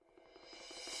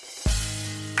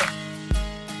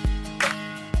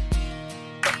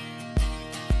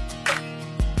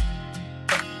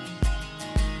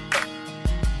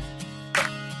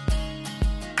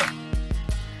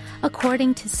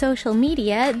According to social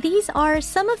media, these are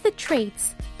some of the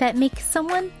traits that make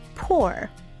someone poor.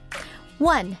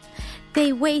 1.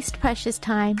 They waste precious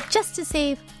time just to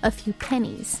save a few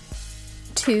pennies.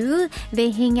 2.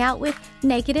 They hang out with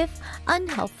negative,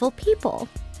 unhelpful people.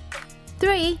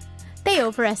 3. They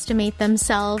overestimate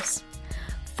themselves.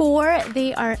 4.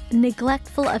 They are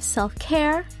neglectful of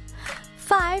self-care.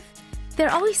 5.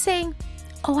 They're always saying,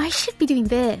 "Oh, I should be doing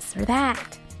this or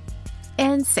that."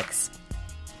 And 6.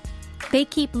 They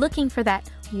keep looking for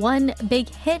that one big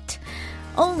hit,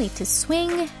 only to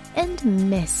swing and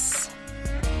miss.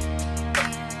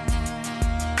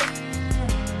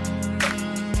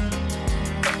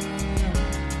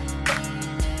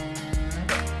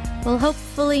 Well,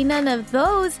 hopefully none of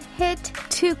those hit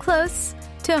too close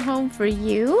to home for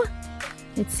you.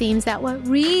 It seems that what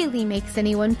really makes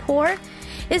anyone poor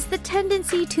is the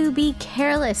tendency to be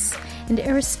careless and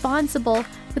irresponsible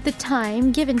with the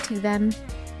time given to them.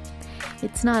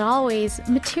 It's not always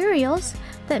materials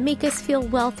that make us feel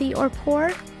wealthy or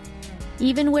poor.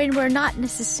 Even when we're not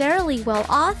necessarily well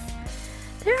off,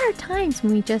 there are times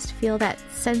when we just feel that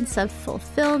sense of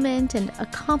fulfillment and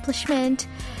accomplishment,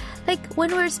 like when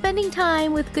we're spending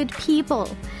time with good people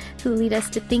who lead us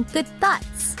to think good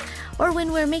thoughts, or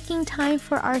when we're making time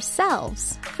for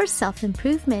ourselves for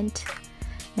self-improvement.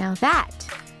 Now that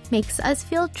makes us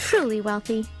feel truly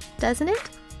wealthy, doesn't it?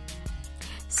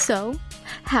 So,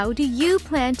 how do you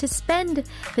plan to spend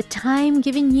the time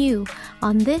given you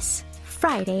on this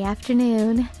Friday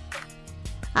afternoon?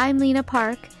 I'm Lena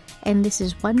Park, and this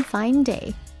is One Fine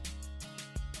Day.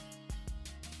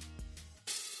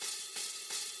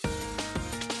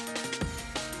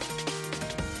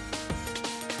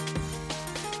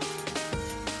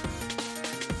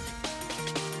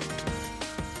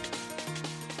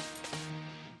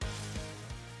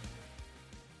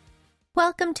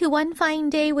 Welcome to One Fine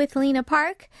Day with Lena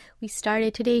Park. We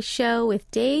started today's show with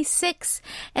Day 6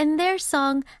 and their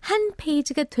song 한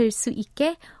페이지가 될 수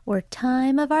있게, or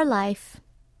Time of Our Life.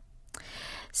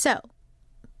 So,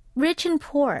 rich and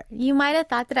poor. You might have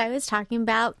thought that I was talking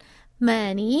about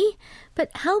money,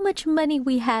 but how much money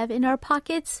we have in our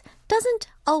pockets doesn't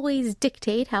always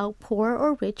dictate how poor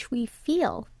or rich we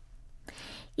feel.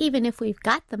 Even if we've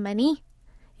got the money,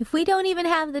 if we don't even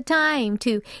have the time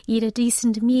to eat a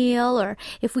decent meal, or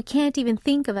if we can't even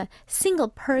think of a single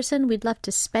person we'd love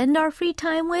to spend our free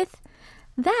time with,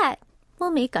 that will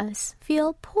make us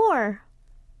feel poor.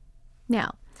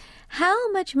 Now,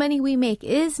 how much money we make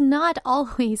is not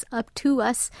always up to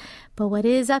us, but what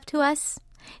is up to us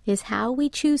is how we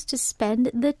choose to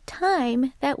spend the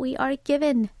time that we are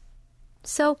given.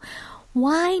 So,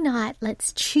 why not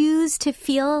let's choose to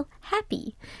feel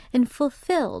happy and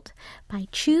fulfilled by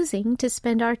choosing to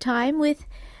spend our time with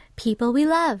people we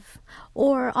love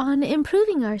or on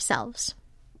improving ourselves?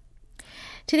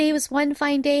 Today Was One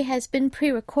Fine Day has been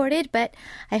pre-recorded, but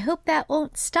I hope that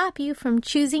won't stop you from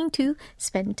choosing to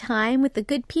spend time with the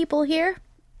good people here.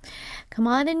 Come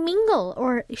on and mingle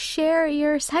or share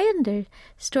your 사연들,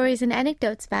 stories and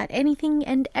anecdotes about anything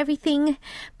and everything,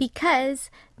 because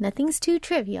nothing's too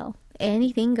trivial.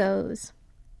 Anything goes.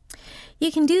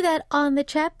 You can do that on the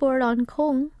chat board on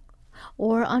Kong,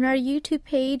 or on our YouTube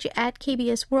page at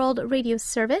KBS World Radio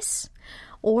Service,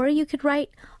 or you could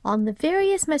write on the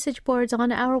various message boards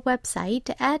on our website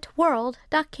at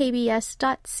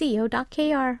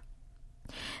world.kbs.co.kr.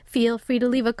 Feel free to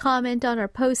leave a comment on our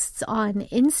posts on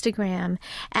Instagram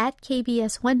at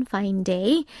KBS One Fine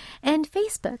Day and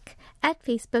Facebook at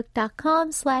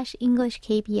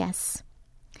facebook.com/EnglishKBS.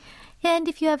 And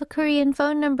if you have a Korean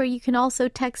phone number, you can also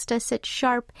text us at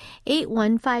sharp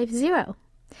 8150.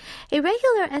 A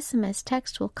regular SMS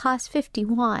text will cost 50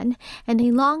 won, and a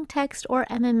long text or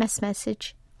MMS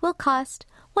message will cost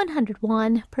 100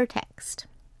 won per text.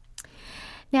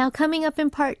 Now, coming up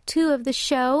in part 2 of the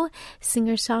show,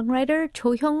 singer-songwriter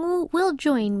Cho Hyung-woo will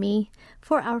join me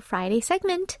for our Friday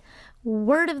segment,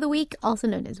 Word of the Week, also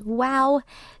known as WOW.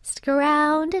 Stick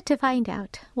around to find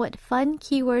out what fun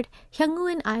keyword Hyung-woo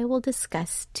and I will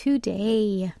discuss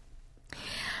today.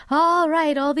 All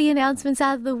right, all the announcements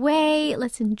out of the way.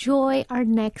 Let's enjoy our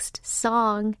next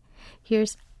song.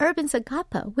 Here's Urban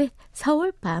Sagapa with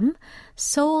서울밤,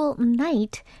 Soul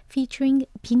Night, featuring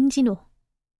빈진호.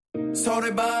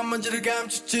 서울의 밤 먼지를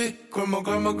감추지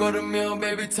골목골목 걸으며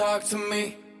baby talk to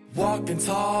me walk and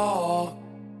talk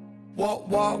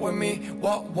walk with me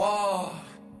walk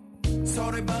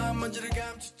서울의 밤 먼지를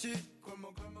감추지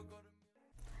골목골목 걸으며.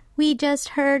 We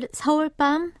just heard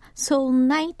서울밤, Soul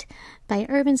Night by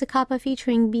Urban Zacapa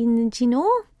featuring 빈진호.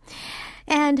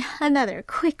 And another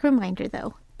quick reminder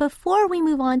though, before we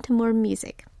move on to more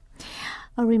music,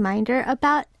 a reminder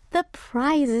about the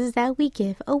prizes that we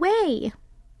give away.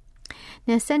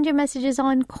 Now send your messages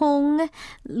on Kong.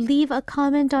 Leave a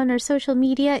comment on our social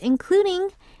media,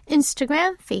 including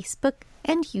Instagram, Facebook,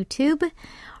 and YouTube.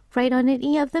 Write on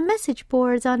any of the message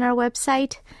boards on our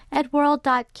website at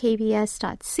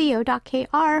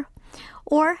world.kbs.co.kr.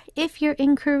 Or if you're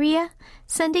in Korea,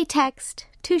 send a text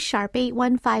to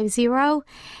 #8150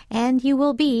 and you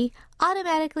will be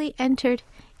automatically entered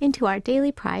into our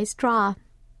daily prize draw.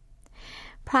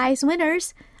 Prize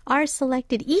winners are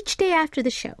selected each day after the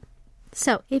show.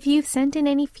 So if you've sent in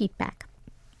any feedback,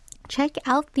 check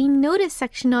out the notice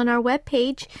section on our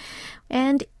webpage.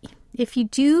 And if you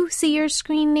do see your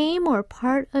screen name or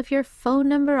part of your phone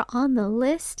number on the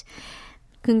list,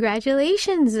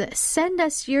 congratulations! Send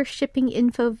us your shipping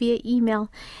info via email,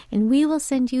 and we will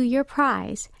send you your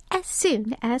prize as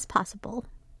soon as possible.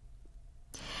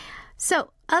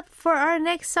 So, up for our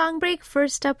next song break.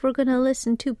 First up, we're going to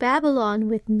listen to Babylon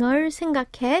with 널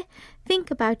생각해, Think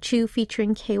About You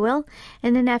featuring K-Will.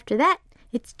 And then after that,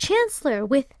 it's Chancellor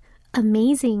with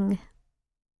Amazing.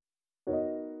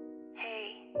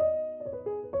 Hey,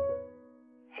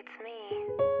 it's me.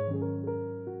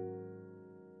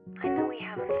 I know we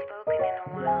haven't spoken in a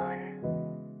while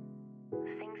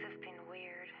and things have been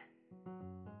weird.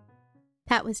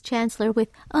 That was Chancellor with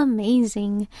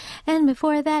Amazing. And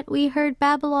before that, we heard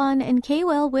Babylon and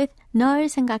K-Will with 널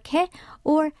생각해,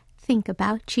 or Think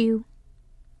About You.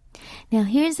 Now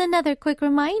here's another quick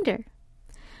reminder.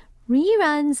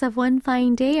 Reruns of One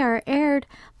Fine Day are aired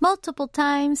multiple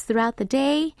times throughout the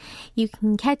day. You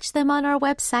can catch them on our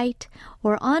website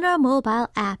or on our mobile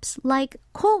apps like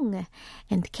Kong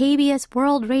and KBS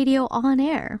World Radio On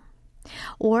Air,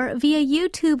 or via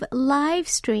YouTube live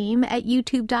stream at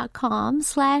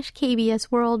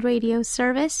youtube.com/KBS World Radio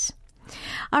Service.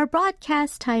 Our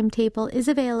broadcast timetable is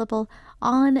available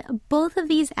on both of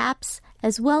these apps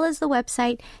as well as the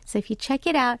website, so if you check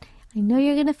it out, I know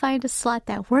you're going to find a slot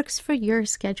that works for your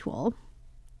schedule.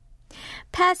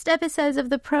 Past episodes of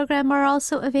the program are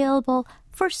also available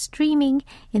for streaming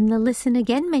in the Listen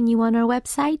Again menu on our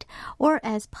website or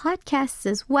as podcasts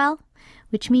as well,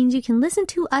 which means you can listen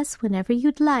to us whenever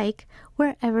you'd like,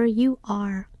 wherever you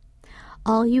are.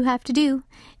 All you have to do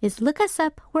is look us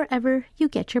up wherever you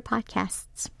get your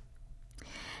podcasts.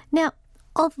 Now,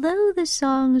 although the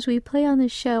songs we play on the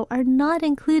show are not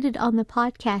included on the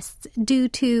podcasts due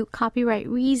to copyright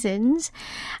reasons,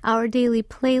 our daily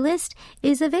playlist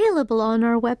is available on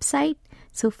our website,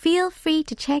 so feel free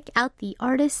to check out the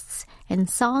artists and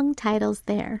song titles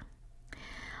there.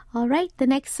 All right, the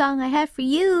next song I have for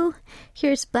you,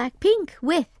 here's Blackpink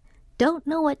with Don't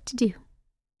Know What to Do.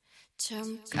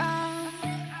 잠깐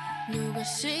누가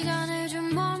시간을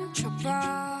좀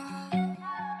멈춰봐.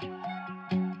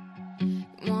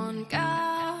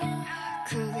 뭔가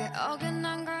그게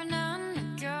어긋난 걸 난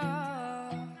느껴.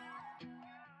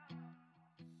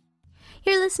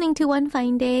 You're listening to One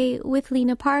Fine Day with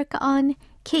Lena Park on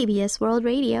KBS World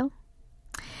Radio.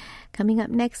 Coming up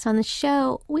next on the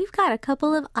show, we've got a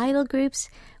couple of idol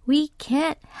groups we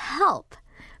can't help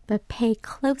but pay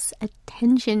close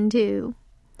attention to.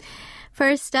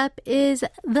 First up is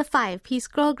the five-piece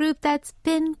girl group that's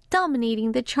been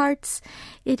dominating the charts.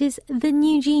 It is the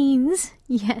New Jeans.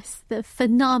 Yes, the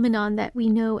phenomenon that we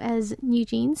know as New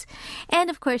Jeans. And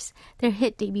of course, their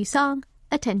hit debut song,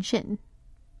 Attention.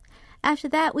 After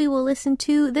that, we will listen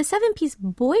to the seven-piece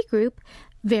boy group,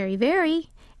 Very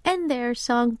Very, and their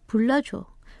song 불러줘,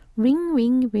 Ring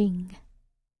Ring Ring.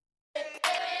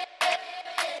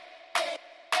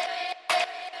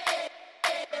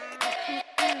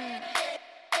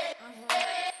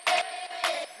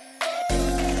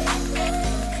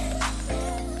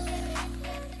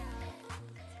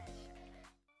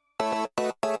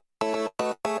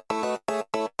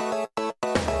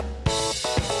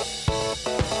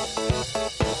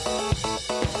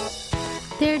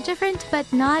 They're different,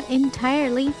 but not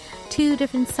entirely. Two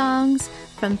different songs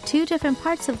from two different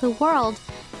parts of the world.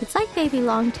 It's like they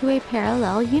belong to a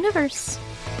parallel universe.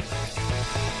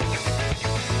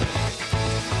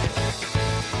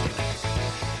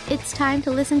 It's time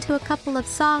to listen to a couple of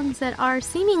songs that are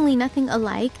seemingly nothing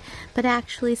alike, but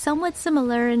actually somewhat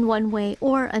similar in one way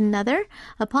or another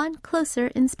upon closer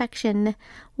inspection.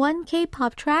 One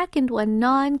K-pop track and one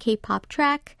non-K-pop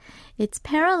track. It's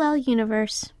Parallel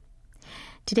Universe.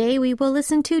 Today we will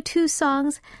listen to two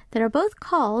songs that are both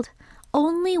called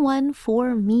Only One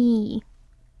For Me.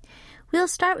 We'll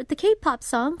start with the K-pop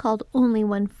song called Only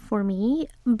One For Me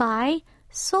by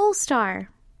Soulstar.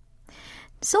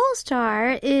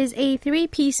 Soulstar is a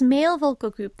three-piece male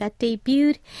vocal group that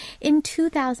debuted in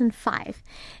 2005,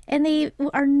 and they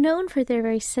are known for their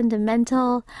very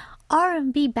sentimental,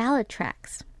 R&B ballad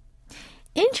tracks.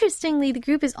 Interestingly, the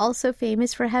group is also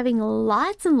famous for having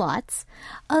lots and lots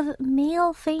of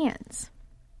male fans.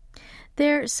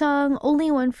 Their song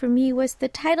Only One For Me was the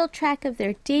title track of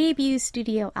their debut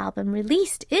studio album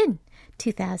released in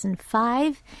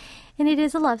 2005, and it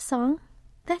is a love song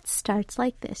that starts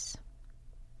like this.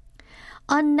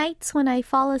 On nights when I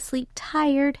fall asleep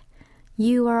tired,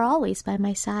 you are always by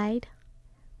my side.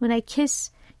 When I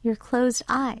kiss your closed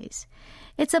eyes,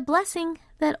 it's a blessing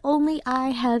that only I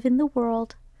have in the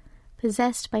world,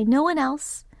 possessed by no one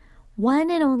else, one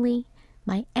and only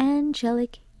my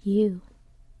angelic you.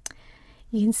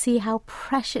 You can see how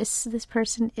precious this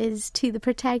person is to the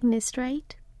protagonist,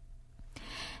 right?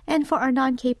 And for our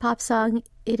non-K-pop song,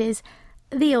 it is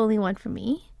The Only One For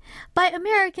Me by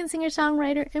American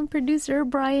singer-songwriter and producer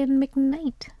Brian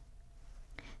McKnight.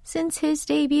 Since his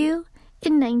debut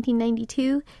in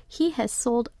 1992, he has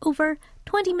sold over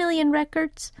 20 million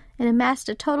records and amassed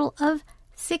a total of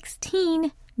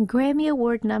 16 Grammy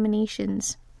Award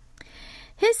nominations.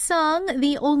 His song,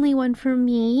 The Only One For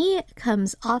Me,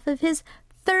 comes off of his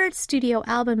third studio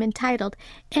album entitled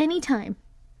Anytime.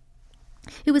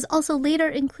 It was also later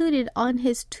included on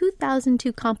his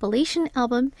 2002 compilation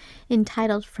album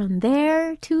entitled From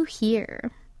There to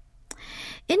Here.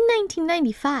 In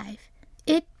 1995,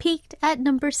 it peaked at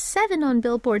number 7 on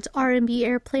Billboard's R&B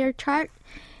Airplay chart,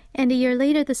 and a year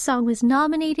later the song was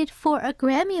nominated for a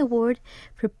Grammy Award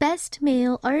for Best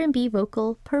Male R&B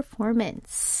Vocal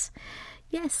Performance.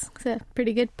 Yes, it's a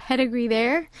pretty good pedigree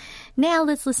there. Now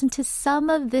let's listen to some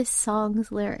of this song's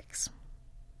lyrics.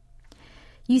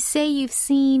 You say you've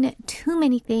seen too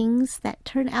many things that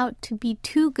turn out to be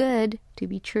too good to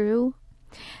be true.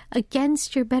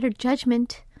 Against your better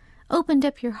judgment, opened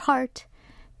up your heart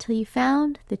till you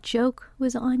found the joke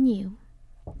was on you.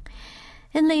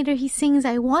 And later he sings,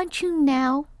 I want you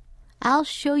now, I'll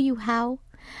show you how.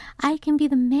 I can be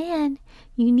the man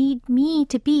you need me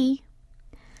to be.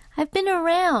 I've been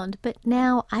around, but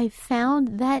now I've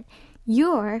found that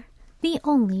you're the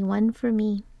only one for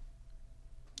me.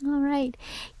 All right.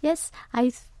 Yes,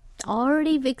 I've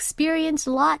already experienced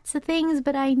lots of things,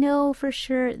 but I know for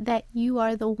sure that you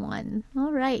are the one.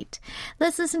 All right.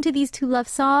 Let's listen to these two love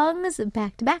songs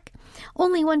back to back.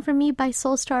 Only One For Me by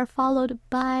Soulstar, followed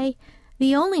by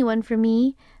The Only One For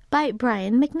Me by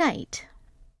Brian McKnight.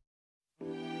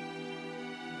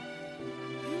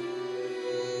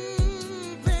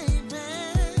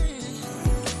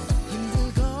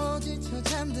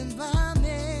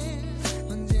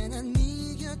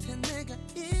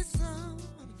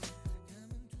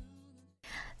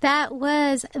 That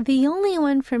was The Only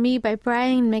One For Me by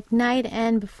Brian McKnight,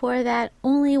 and before that,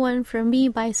 Only One For Me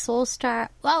by Soulstar.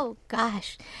 Oh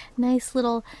gosh, nice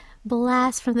little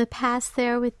blast from the past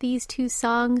there with these two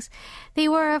songs. They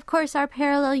were, of course, our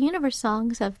Parallel Universe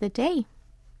songs of the day.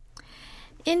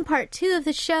 In part 2 of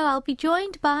the show, I'll be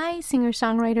joined by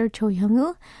singer-songwriter Cho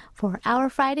Hyung-woo for our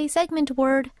Friday segment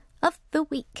Word of the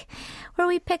Week, where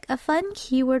we pick a fun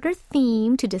keyword or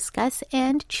theme to discuss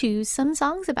and choose some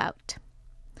songs about.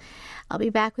 I'll be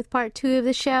back with part 2 of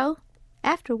the show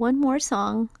after one more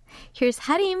song. Here's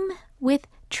Harim with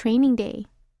Training Day.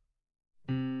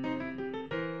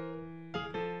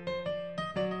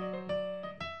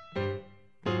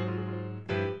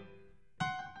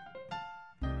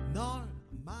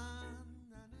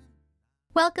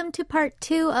 Welcome to part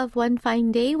 2 of One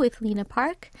Fine Day with Lena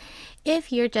Park.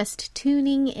 If you're just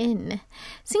tuning in,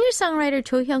 singer-songwriter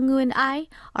Cho Hyung-woo and I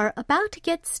are about to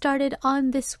get started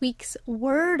on this week's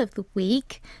Word of the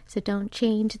Week, so don't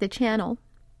change the channel.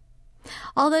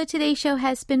 Although today's show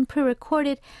has been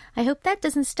pre-recorded, I hope that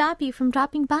doesn't stop you from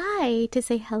dropping by to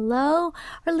say hello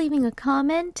or leaving a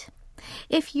comment.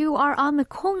 If you are on the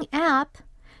Kong app,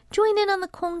 join in on the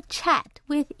Kong chat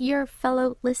with your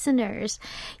fellow listeners.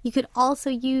 You could also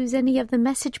use any of the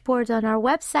message boards on our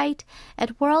website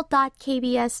at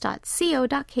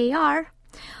world.kbs.co.kr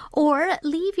or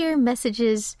leave your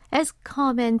messages as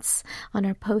comments on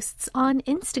our posts on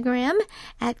Instagram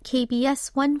at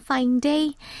KBS One Fine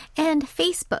Day and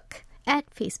Facebook at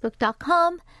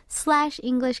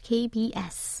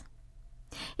facebook.com/EnglishKBS.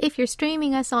 If you're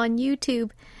streaming us on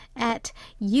YouTube, at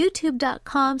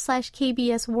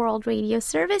youtube.com/KBS World Radio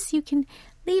Service, you can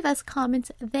leave us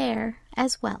comments there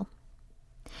as well.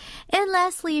 And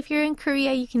lastly, if you're in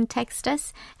Korea, you can text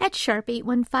us at sharp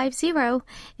 8150.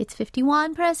 It's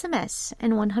 51 per SMS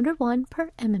and 101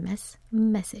 per MMS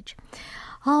message.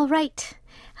 All right,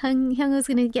 Hyung-woo's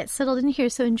going to get settled in here,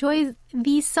 so enjoy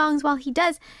these songs while he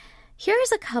does.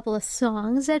 Here's a couple of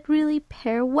songs that really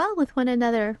pair well with one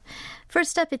another.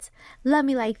 First up, it's Love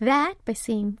Me Like That by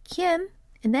Sam Kim,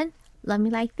 and then Love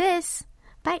Me Like This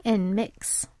by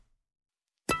NMIX.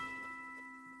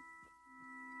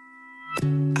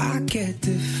 I get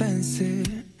defensive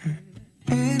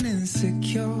and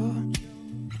insecure.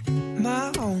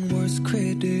 My own worst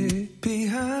critic.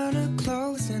 Behind a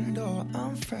closing door,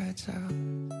 I'm fragile.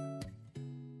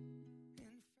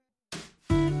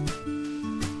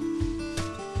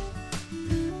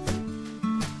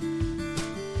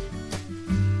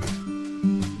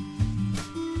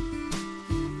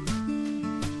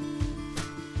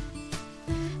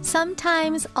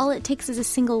 Sometimes all it takes is a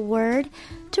single word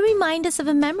to remind us of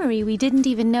a memory we didn't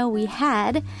even know we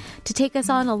had, to take us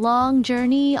on a long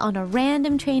journey on a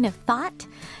random train of thought,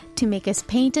 to make us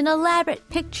paint an elaborate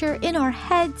picture in our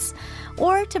heads,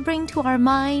 or to bring to our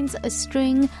minds a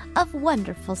string of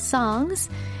wonderful songs.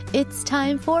 It's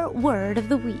time for Word of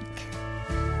the Week.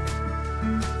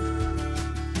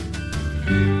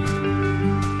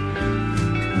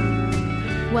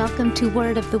 Welcome to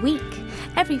Word of the Week.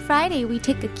 Every Friday, we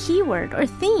take a keyword or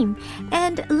theme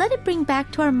and let it bring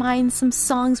back to our minds some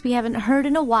songs we haven't heard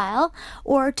in a while,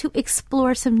 or to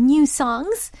explore some new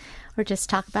songs, or just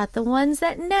talk about the ones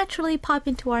that naturally pop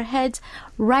into our heads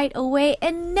right away.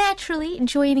 And naturally,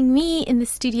 joining me in the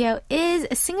studio is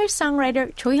a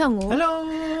singer-songwriter Cho Hyung-woo.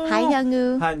 Hello. Hi,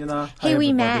 Hyung-woo. Hi, Nuna. Hey, Hi, we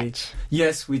everybody. match.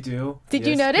 Yes, we do. Did Yes.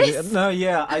 you notice? No,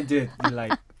 yeah, I did.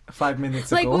 Like 5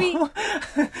 minutes ago.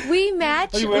 we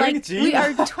match. Are you wearing like jeans? we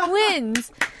are twins.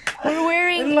 We're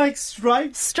wearing And like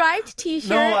stripes. striped t-shirt.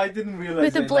 No, I didn't realize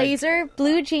with a that, blazer,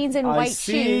 blue jeans, and like, white I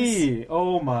see. shoes.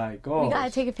 Oh my god. We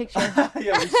gotta take a picture.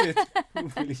 Yeah, we should. We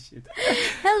really should.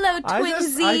 Hello,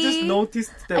 twinsy. I just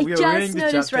noticed that I we are just wearing the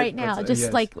noticed jacket. right now, but, just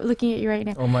yes. like looking at you right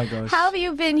now. Oh my gosh. How have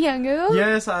you been, Hyung-woo?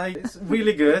 Yes, it's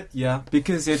really good. Yeah,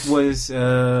 because it was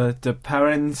the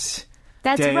parents'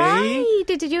 That's day. right.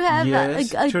 Did you have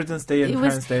Yes, a Children's Day and it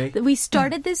Parents' Day. We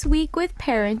started this week with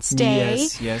Parents' Day.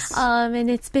 Yes. And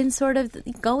it's been sort of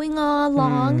going all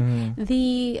along.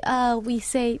 The we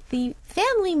say the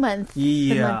family month,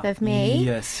 the month of May.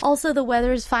 Yes. Also, the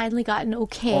weather's finally gotten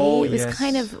okay. Oh, it was yes.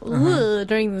 kind of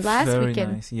during the last Very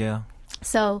weekend. nice, yeah.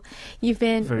 So you've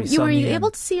been. Very Were sunny you and- able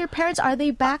to see your parents? Are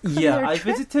they back from Yeah, their I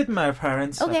trip? visited my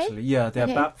parents Okay. actually. Yeah, they're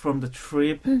Okay. back from the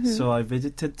trip, so I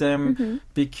visited them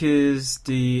because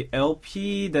the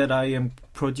LP that I am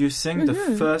producing, the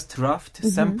first draft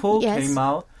sample Yes. came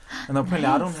out, and apparently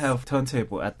I don't Nice. have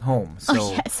turntable at home, so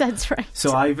Oh yes, that's right.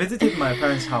 so I visited my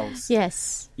parents' house.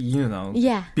 Yes. You know,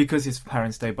 Yeah. because it's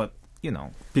Parents' Day, but you know,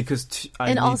 because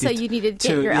I And also needed you needed to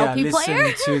get to your LP listen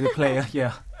player. to the player,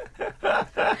 yeah.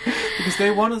 Because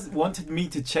they wanted me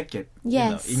to check it,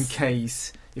 Yes. in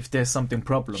case if there's something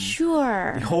problem.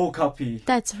 Sure. The whole copy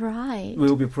That's right.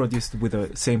 will be produced with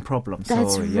the same problem.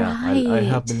 That's so yeah, I right.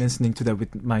 have been listening to that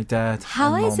with my dad.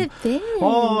 How and has mom. it been?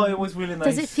 Oh, it was really nice.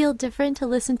 Does it feel different to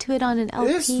listen to it on an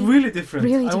LP? It's really different.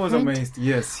 Really I was different? amazed.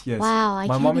 Yes. Wow, I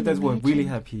My can't mom and dad even were really imagine.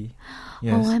 happy.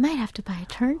 Yes. Oh, I might have to buy a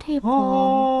turntable.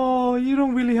 Oh, you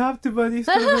don't really have to, but it's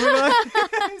really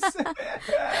nice.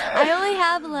 I only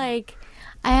have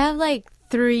like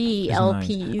 3 It's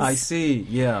LPs. nice. I see.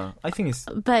 Yeah, I think it's.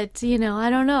 But I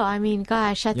don't know. I mean,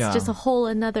 gosh, that's Yeah. just a whole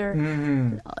another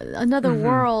Mhm.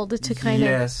 world to kind of.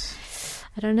 Yes.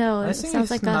 I don't know. I It think sounds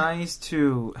it's like nice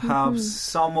to have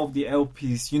some of the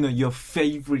LPs, your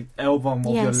favorite album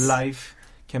of your Yes. life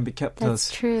can be kept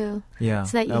That's as true. yeah,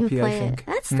 So that you LP, can play I think. it.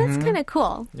 That's kind of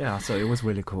cool. Yeah, so it was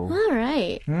really cool. All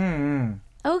right.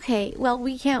 Okay, well,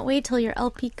 we can't wait till your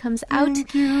LP comes out.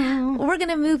 Thank you. We're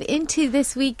going to move into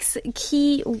this week's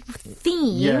key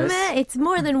theme. Yes. It's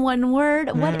more than one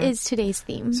word. What is today's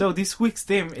theme? So this week's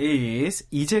theme is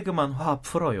이제 그만 화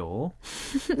풀어요.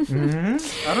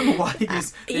 I don't know why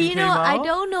this theme came out. I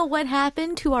don't know what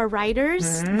happened to our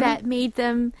writers that made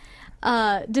them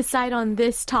decide on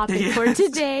this topic for Yes.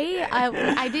 today.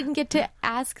 I didn't get to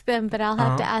ask them, but I'll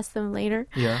have to ask them later.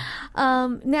 Yeah.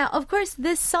 Now, of course,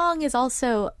 this song is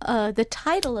also the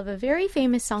title of a very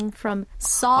famous song from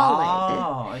Solid.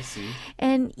 Ah, I see.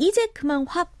 And 이제 그만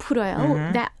화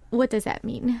풀어요. What does that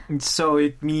mean? So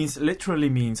it literally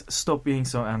means stop being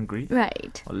so angry.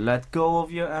 Right. Or let go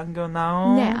of your anger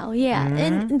now. Now, yeah.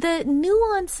 And the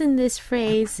nuance in this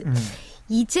phrase,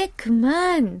 이제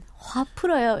그만 화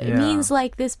풀어요. It Yeah. means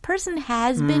like this person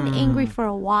has been angry for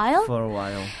a while. For a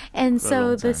while. And for a so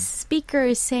long the time. speaker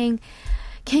is saying,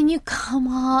 can you come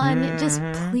on? Just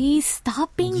please stop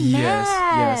being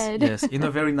mad. Yes. In a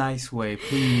very nice way,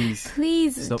 please.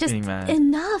 Please, Stop just being mad.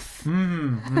 enough.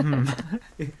 Something like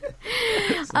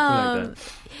that.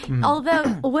 Although,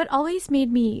 what always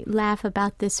made me laugh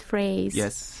about this phrase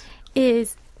Yes.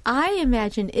 is I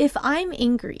imagine if I'm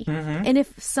angry and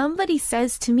if somebody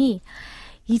says to me,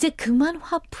 이제 그만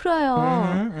화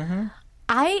풀어요.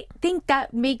 I think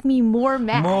that make me more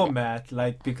mad. More mad,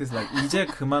 like because like 이제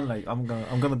그만, like I'm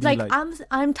gonna be like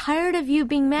I'm tired of you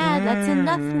being mad. That's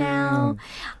enough now.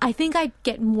 I think I'd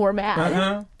get more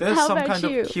mad. There's How some about kind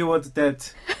you? of keyword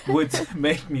that would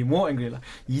make me more angry. Like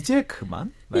이제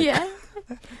그만? Like, Yeah.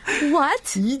 What?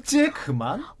 이제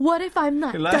그만? What if I'm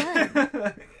not Like,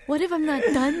 done? What if I'm not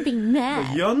done being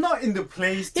mad? You're not in the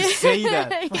place to say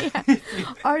that. Yeah.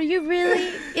 Are you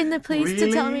really in the place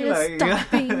to tell me to Really?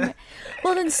 stop being mad?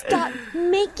 Well, then stop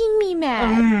making me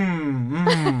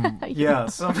mad. Yeah,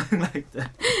 something like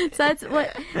that. So that's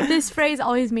what this phrase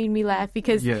always made me laugh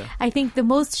because Yeah. I think the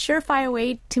most surefire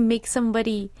way to make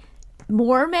somebody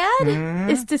more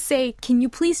mad is to say, "Can you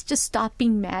please just stop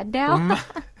being mad now?"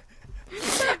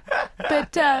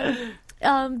 But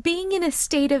being in a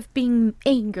state of being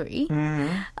angry,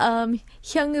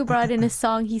 Hyungwoo brought in a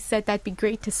song. He said that'd be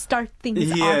great to start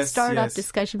things off, start off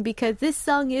discussion, because this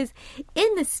song is in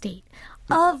the state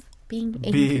of being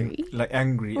angry. Being like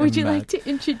angry. Would and you mad. like to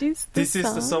introduce this This song?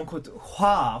 is the song called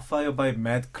화, Fire by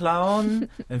Mad Clown,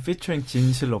 and featuring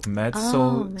진실 of Mad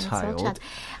Soul Mad Soul Child.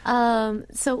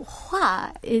 So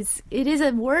화 is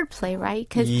a wordplay, right?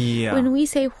 Because Yeah. when we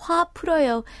say 화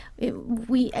풀어요,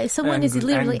 someone is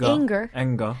literally anger.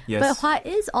 Anger, yes. But 화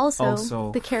is also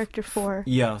Also the character for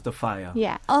Yeah, the fire.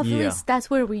 yeah. Obviously, that's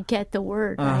where we get the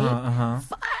word, right?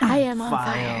 I am on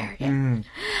fire. Yeah.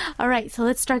 All right, so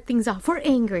let's start things off. We're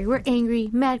angry.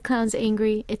 Mad Clown's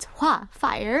angry. It's 화,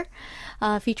 fire,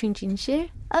 featuring 진실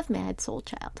of Mad Soul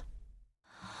Child.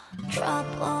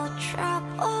 Trouble,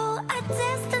 trouble, our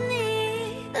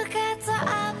destiny. 누가 더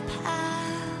아파,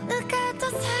 누가 더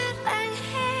사랑해.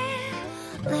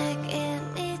 내게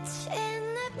미친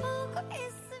날 보고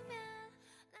있으면.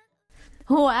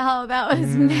 Wow, that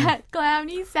was Mad Clown.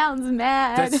 He sounds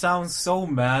mad. That sounds so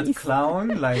mad,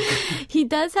 clown. Like He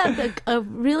does have a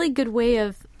really good way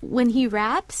of, when he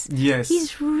raps, yes,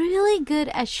 he's really good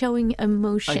at showing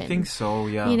emotion. I think so.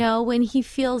 Yeah, You know, when he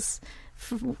feels...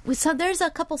 So there's a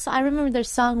couple... I remember there's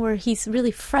a song where he's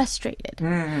really frustrated.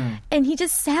 And he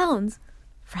just sounds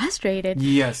frustrated.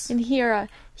 Yes. And here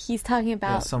he's talking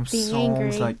about some being songs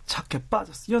angry. like 착해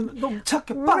빠졌어. 야, 너무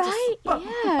착해 Right, 빠졌어.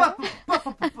 yeah.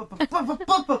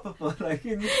 Like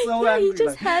he's so Yeah, angry. he just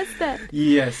like, has that.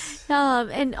 yes.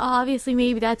 And obviously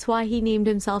maybe that's why he named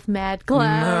himself Mad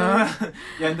Clown.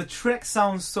 Yeah, and the track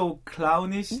sounds so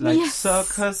clownish, like Yes.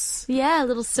 circus. Yeah, a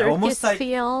little circus Almost like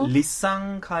feel.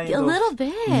 Lisang kind A of. little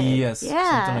bit. Yes,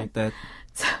 Yeah. something like that.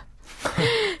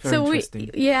 Very So interesting.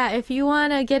 if you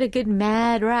want to get a good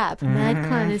mad rap, Mad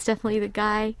Clown is definitely the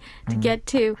guy to get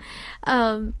to.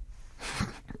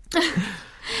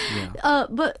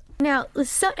 But now,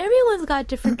 so everyone's got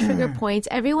different trigger points.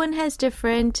 Everyone has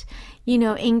different,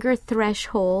 anger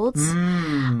thresholds.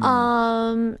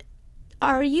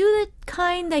 Are you the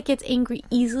kind that gets angry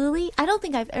easily? I don't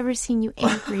think I've ever seen you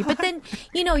angry. But then,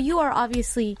 you are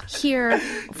obviously here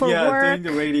for work.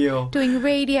 Doing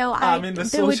radio. I'm in the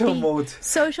social mode.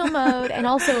 Social mode and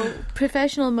also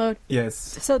professional mode. Yes.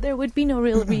 So there would be no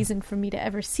real reason for me to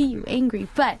ever see you angry.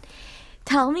 But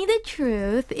tell me the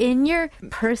truth, in your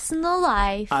personal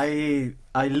life.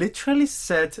 I literally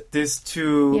said this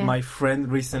to my friend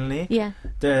recently. Yeah.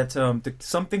 That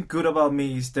something good about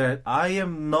me is that I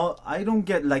don't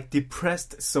get like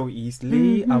depressed so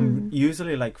easily. I'm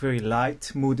usually like very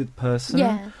light-mooded person.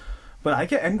 Yeah. But I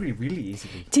get angry really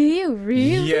easily. Do you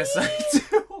really? Yes, I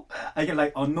do. I get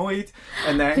like annoyed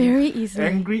and then Very easily.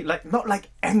 angry, like not like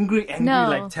angry No,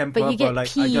 like temper, but you get like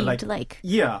peeved, I get like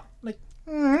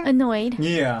annoyed.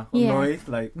 Yeah, Yeah. annoyed.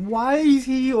 Like, why is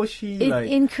he or she like?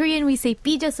 In Korean, we say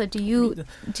삐졌어. Do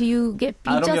you get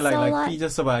삐졌어 I don't get a lot? like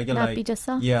삐졌어, but I get Not like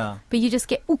삐졌어? yeah. But you just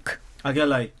get uk. I get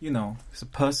like it's a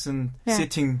person Yeah.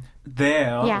 sitting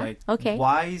there. Yeah, Like, okay.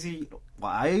 Why is he?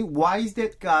 Why is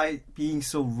that guy being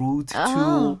so rude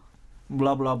Oh. to?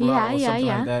 Blah blah blah or something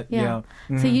like that. Yeah.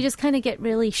 So you just kind of get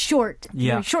really short.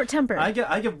 Yeah. You're short-tempered. I get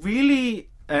really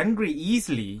angry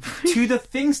easily to the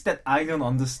things that I don't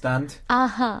understand.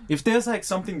 If there's like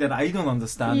something that I don't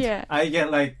understand, Yeah. I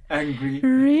get like angry.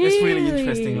 Really? It's really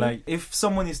interesting. Like if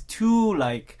someone is too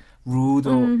like rude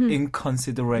or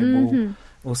inconsiderable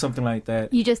or something like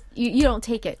that, You just you don't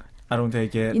take it. I don't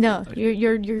take it.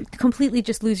 You're completely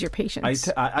just lose your patience.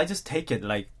 I just take it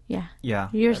like yeah. yeah.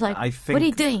 You're just like, I think what are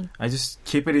you doing? I just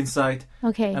keep it inside.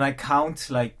 Okay. And I count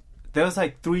like there's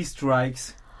like 3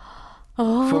 strikes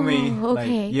for me.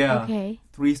 Okay. Like, yeah. Okay.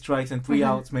 3 strikes and 3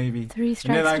 outs maybe. 3 strikes.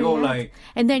 And then I 3 go outs. like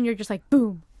and then you're just like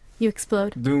boom, you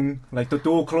explode. doom, like the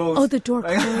door closed. Oh, the door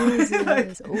Like-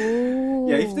 closes. Oh.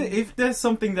 Yeah, if there's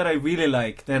something that I really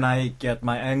like, then I get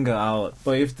my anger out.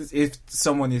 But if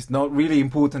someone is not really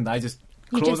important, I just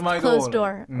You close just my close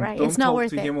door. door, right? Don't It's not talk worth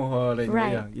to it. him or her. Like,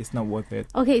 Right. Yeah, it's not worth it.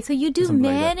 Okay, so you do Something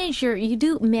like that. manage your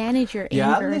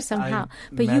Yeah, at anger least somehow, I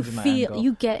but you manage my feel anger.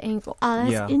 you get angry. Oh,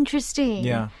 that's Yeah. interesting.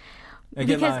 Yeah.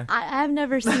 Again, Because I've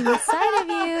never seen this side of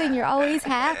you, and you're always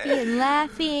happy and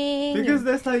laughing. because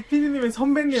that's like 피디님 and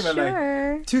선배님 and like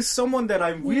sure, to someone that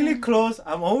I'm really close,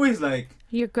 I'm always like,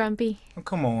 you're grumpy. oh,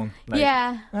 come on. Like,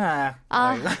 Yeah.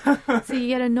 like, So you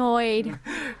get annoyed.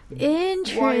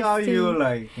 Interesting. why are you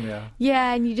like, yeah.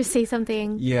 Yeah, and you just say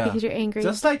something Yeah. because you're angry.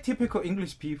 Just like typical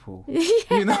English people. yeah,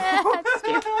 you know? that's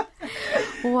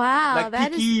true. Wow, like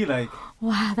that is picky, like,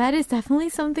 wow, that is definitely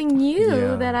something new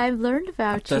Yeah. that I've learned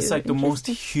about you. that's like the most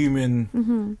human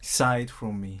Mm-hmm. side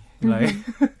from me. Like,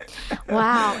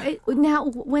 Wow. Now,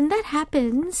 when that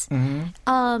happens,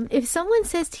 if someone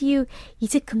says to you,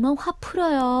 "이제 그만 화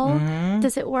풀어요,"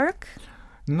 does it work?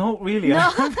 not really. No.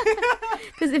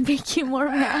 Does it make you more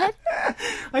mad?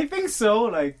 I think so.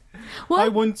 Like, What? I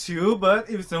want to, but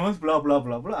if someone's blah blah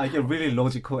blah blah, I get really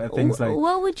logical at things like.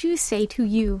 What would you say to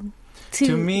you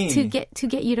To me? to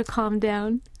get you to calm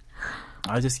down?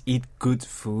 I just eat good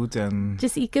food and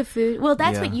Just eat good food. Well,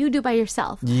 that's Yeah. what you do by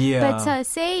yourself. yeah. But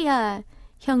say,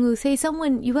 Hyungwoo, say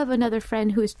someone, you have another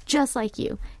friend who's just like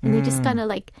you, and they're just kind of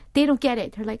like, they don't get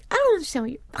it. They're like, I don't understand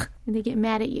what you, and they get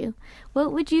mad at you. What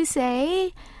would you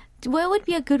say? What would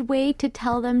be a good way to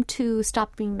tell them to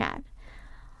stop being mad?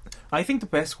 I think the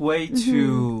best way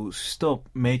to stop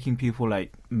making people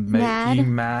like Mad?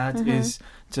 being mad is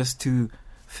just to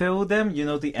feel them. You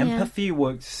know, the empathy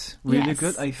works really Yes.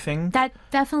 good. I think. That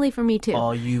definitely for me too.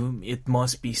 Oh, it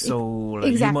must be so.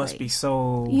 Like, Exactly. You must be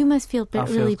so. You must feel I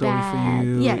feel really sorry bad. for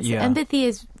you. Yes, Yeah.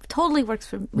 empathy totally works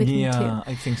with me too. Yeah,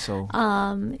 I think so.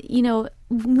 You know,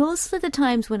 most of the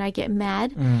times when I get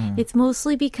mad, it's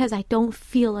mostly because I don't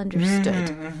feel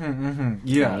understood.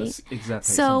 Yes, exactly.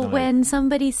 So something like- when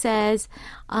somebody says,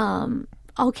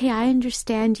 okay, I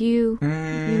understand you,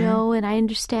 you know, and I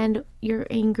understand you're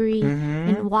angry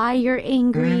and why you're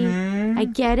angry. I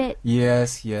get it.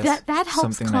 Yes, yes. That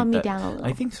helps something calm like me that. down a little.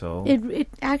 I think so. It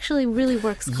actually really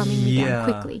works calming me down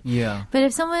quickly. Yeah. But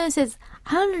if someone says,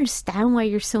 I don't understand why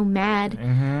you're so mad,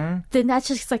 then that's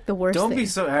just like the worst Don't thing. be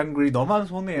so angry. 너만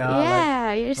손해야.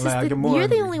 Yeah, you're, just like, I get more you're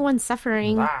the angry. only one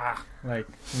suffering. Like,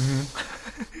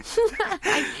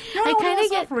 I kind of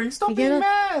get suffering. Stop I being get a-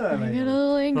 mad. I get a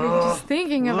little angry just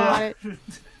thinking about it.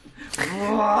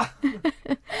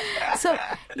 So,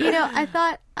 you know, I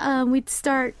thought we'd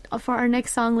start for our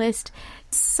next song list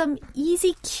some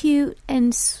easy, cute,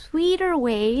 and sweeter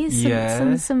ways.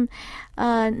 Some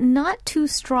not too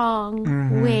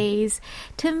strong ways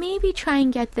to maybe try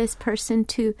and get this person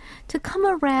to come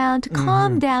around, to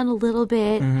calm down a little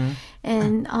bit,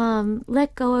 and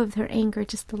let go of their anger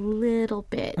just a little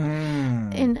bit.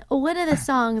 And one of the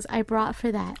songs I brought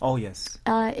for that Oh, yes.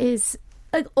 is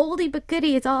an oldie but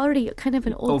goodie. It's already kind of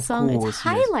an old Of song. course, It's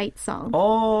yes. Highlight song.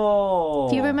 Oh.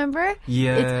 Do you remember?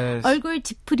 Yes. It's 얼굴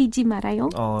찌푸리지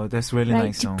말아요. Oh, that's really Right?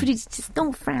 nice song. 찌푸리지, just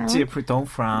don't frown. Don't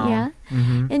frown. Yeah.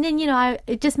 And then, you know,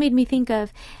 it just made me think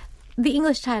of, the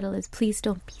English title is Please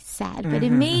Don't Be Sad, but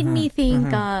it made me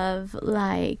think of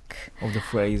like Of the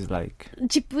phrase like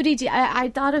찌푸리지. I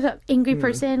thought of an angry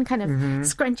person kind of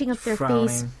scrunching up their frowning.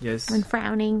 face Yes. when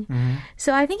frowning.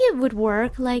 So I think it would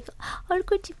work like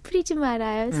얼굴 찌푸리지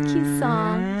말아요. It's a cute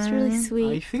song. It's really I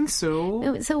sweet. think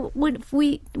so. So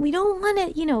we don't want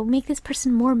to, you know, make this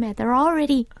person more mad. They're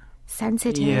already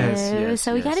sensitive. Yes,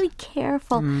 so we yes. got to be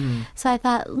careful. So I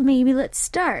thought maybe let's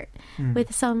start with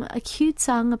a cute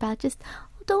song about just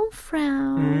don't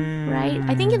frown, right?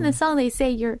 I think in the song they say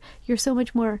you're so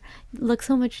much more, look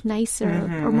so much nicer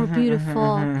or more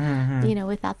beautiful, you know,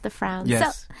 without the frown.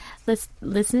 Yes. So let's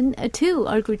listen to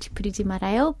얼굴 찌푸리지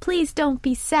말아요. Please Don't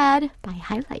Be Sad by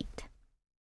Highlight.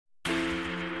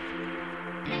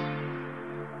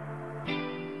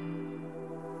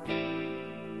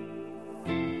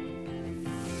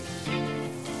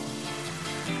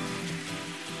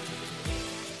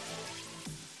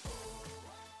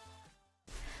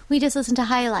 We just listened to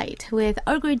Highlight with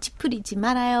얼굴 찌푸리지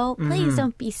말아요. Please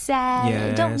don't be sad.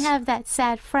 Yes. Don't have that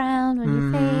sad frown on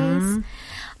your face.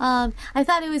 I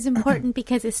thought it was important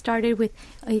because it started with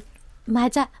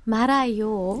맞아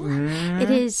말아요.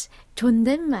 It is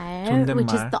존댓말,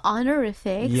 which is 존댓말. the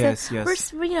honorific. Yes, so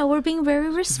yes. We're being very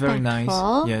respectful. Very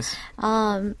nice. Yes.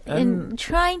 And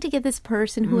trying to get this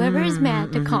person, whoever is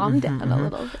mad, to calm down a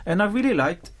little bit. And I really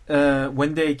liked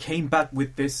when they came back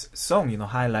with this song, you know,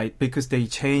 Highlight, because they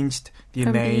changed the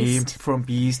From name Beast. from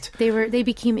Beast. They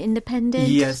became independent.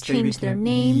 Yes, they changed their became-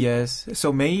 name. Yes,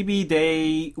 so maybe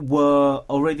they were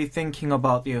already thinking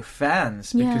about their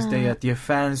fans because Yeah. their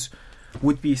fans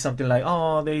would be something like,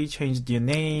 oh, they changed their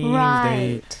name.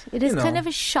 Right. It is kind of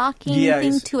a shocking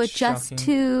thing it's to adjust shocking.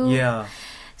 to. Yeah.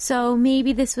 So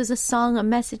maybe this was a song, a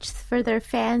message for their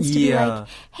fans to be like,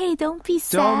 hey, don't be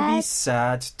sad. Don't be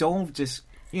sad. Don't just,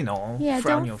 frown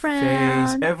don't your frown.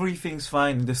 face. Everything's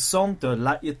fine. The song,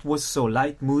 it was so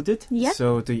light-mooded. Yep.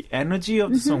 So the energy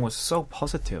of the song was so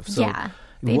positive. So Yeah. it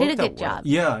They did a worked out good well. job.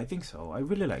 Yeah, I think so. I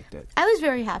really liked it. I was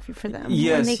very happy for them when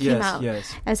Yes, they came yes, out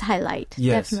yes. as highlight.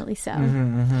 Yes. Definitely so.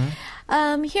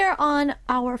 Mm-hmm. Here on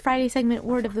our Friday segment,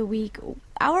 Word of the Week,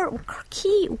 our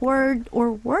key word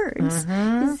or words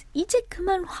is 이제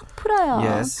그만 확 풀어요.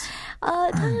 Yes.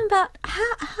 Talking about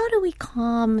how do we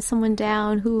calm someone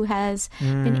down who has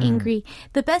been angry.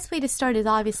 The best way to start is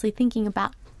obviously thinking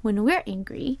about when we're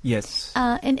angry. Yes.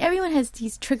 And everyone has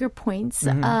these trigger points.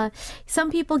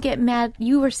 Some people get mad.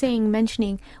 You were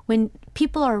mentioning when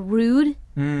people are rude,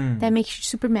 that makes you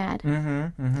super mad,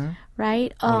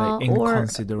 right? Or like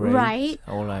inconsiderate. Right.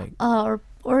 Or like...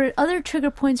 or other trigger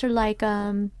points are like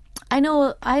I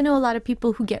know a lot of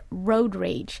people who get road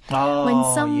rage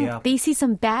when they see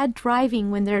some bad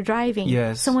driving when they're driving.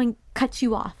 Yes. Someone cuts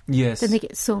you off. Yes. Then they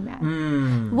get so mad.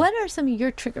 What are some of your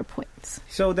trigger points?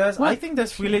 So I think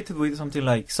that's related with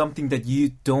something that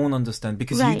you don't understand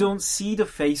because you don't see the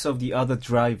face of the other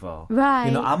driver.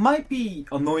 Right. I might be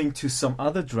annoying to some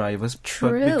other drivers,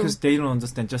 but because they don't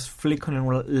understand just flickering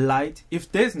light. If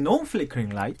there's no flickering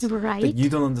light, then you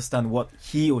don't understand what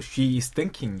he or she is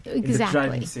thinking in the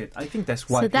driving seat. I think that's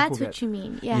why. So that's what you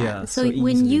mean. Yeah. So easily,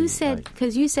 when you said,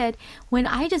 because you said, when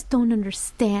I just don't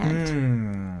understand,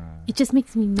 it just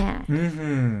makes me mad.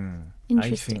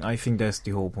 Interesting. I think that's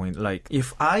the whole point. Like,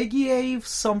 if I gave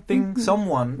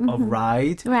someone a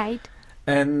ride,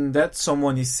 and that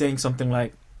someone is saying something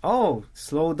like, oh,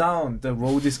 slow down, the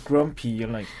road is grumpy. You're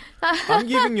like, I'm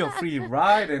giving you a free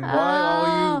ride, and why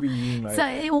are you being like...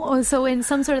 So in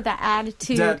some sort of that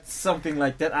attitude... That's something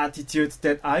like that attitude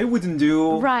that I wouldn't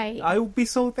do. Right. I would be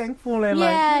so thankful and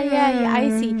yeah, I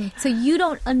see. So you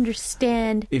don't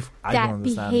understand that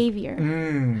behavior.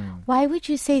 Why would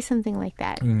you say something like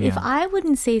that? If I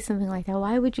wouldn't say something like that,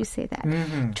 why would you say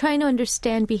that? Trying to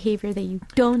understand behavior that you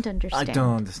don't understand. I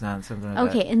don't understand something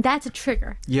like that. Okay, and that's a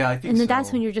trigger. Yeah, I think so. And then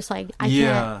that's when you're just like, I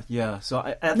can't. Yeah. So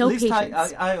at least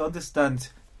I understand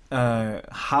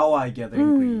how I get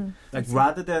angry. Like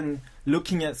rather than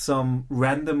looking at some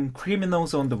random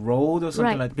criminals on the road or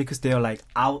something like, because they are like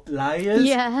outliers.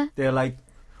 Yeah. They're like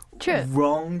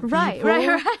wrong people. Right.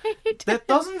 That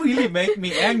doesn't really make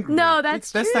me angry. No,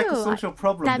 that's true. That's like a social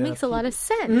problem. That makes a lot of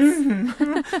sense.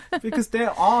 Because there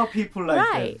are people like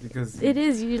that. Because it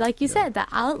is, like you said, the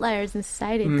outliers in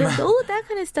society. That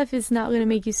kind of stuff is not going to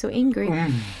make you so angry.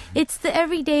 It's the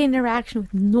everyday interaction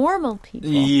with normal people.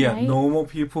 Yeah, right? normal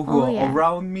people who are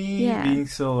around me being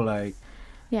so like...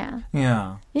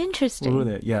 Yeah.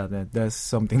 Interesting. Yeah, that's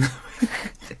something.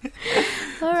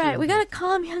 All right, we gotta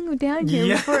calm Hyungwoo down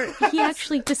here before he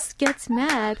actually just gets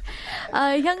mad.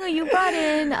 Hyungwoo, you brought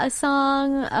in a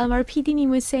song. Our PD님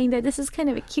was saying that this is kind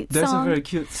of a cute song. That's a very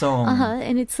cute song.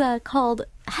 And it's called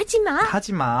하지마.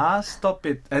 하지마, stop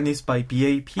it, and it's by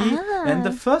BAP. And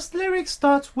the first lyric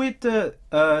starts with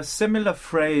a similar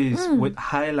phrase with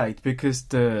highlight because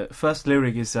the first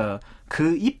lyric is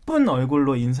그 이쁜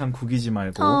얼굴로 인상 구기지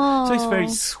말고. So it's very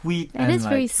sweet. It is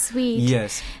very sweet.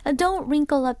 Yes. Don't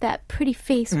wrinkle up that pretty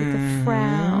face with a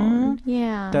frown.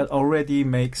 Yeah. That already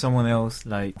makes someone else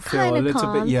like feel a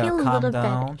little bit, calm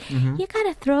down. You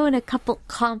gotta throw in a couple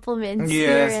compliments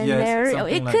here and there.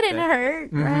 It like couldn't that.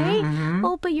 hurt, right?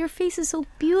 Oh, but your face is so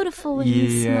beautiful when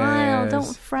you smile.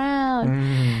 Don't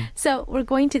frown. So we're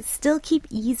going to still keep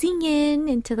easing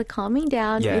into the calming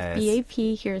down with BAP.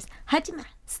 Here's 하지마,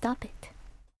 stop it.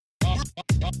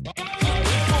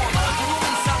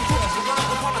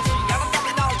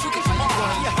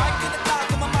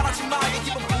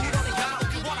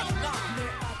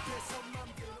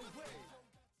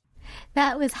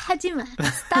 That was 하지마,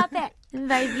 stop it,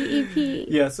 by BEP.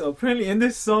 Yeah, so apparently in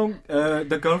this song,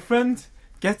 the girlfriend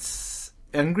gets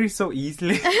angry so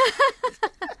easily.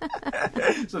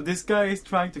 So this guy is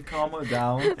trying to calm her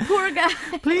down. Poor guy.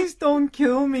 Please don't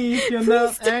kill me if you're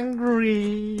not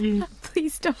angry.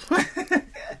 Please don't.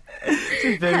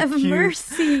 Have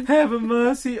mercy. Have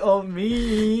mercy on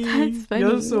me. That's funny.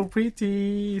 You're so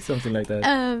pretty. Something like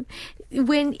that.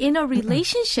 When in a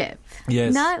relationship,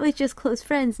 not with just close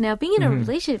friends. Now, being in a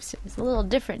relationship is a little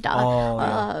different.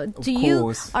 Do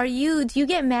you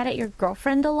get mad at your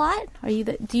girlfriend a lot?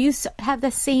 Do you have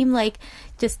the same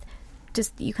just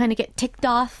you kind of get ticked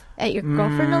off at your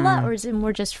girlfriend a lot, or is it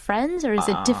more just friends, or is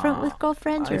it different with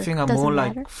girlfriends? I think I'm more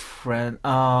like friend.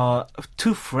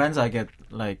 To friends, I get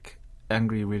like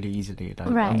angry really easily,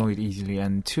 like Right. annoyed easily.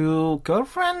 And to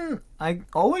girlfriend, I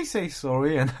always say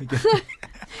sorry, and I get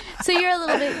So you're a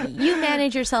little bit, you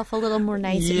manage yourself a little more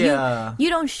nicely. Yeah. You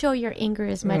don't show your anger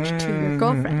as much to your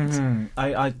girlfriend.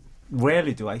 I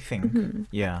rarely do, I think.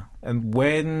 Yeah. And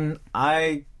when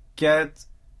I get,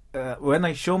 when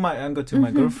I show my anger to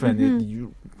my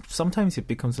girlfriend, sometimes it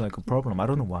becomes like a problem. I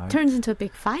don't know why. Turns into a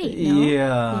big fight, no?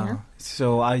 Yeah.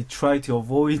 So I try to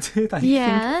avoid it, I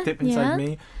think, deep inside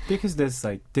me, because that's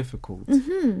like difficult.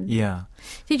 Yeah.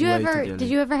 Did you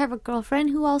ever have a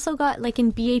girlfriend who also got like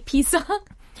in BAP song?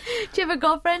 Did you have a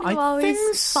girlfriend who always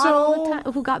fought all the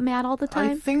time, who got mad all the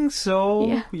time? I think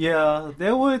so. Yeah.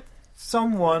 There was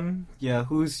someone,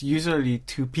 who's usually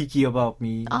too picky about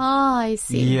me. Oh, I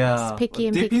see. Yeah. It's picky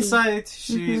and deep picky. inside,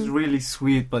 she's really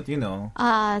sweet, but you know.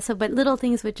 But little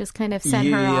things would just kind of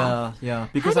send her off. Yeah.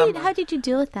 Because how did you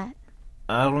deal with that?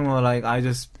 I don't know, like I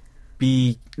just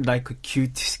be like a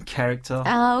cute character.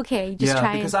 Oh, okay. Just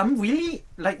try because I'm really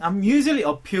like I'm usually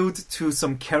appealed to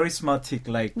some charismatic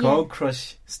like girl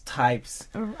crush types.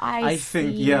 I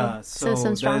think So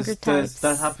some stronger types.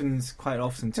 That happens quite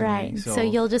often to me. So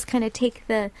you'll just kind of take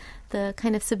the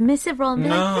kind of submissive role and be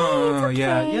like,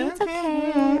 hey, it's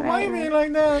okay. Why you being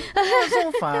like that? It's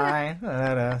so fine.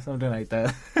 Something like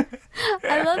that.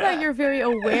 I love how you're very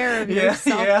aware of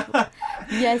yourself. Yeah.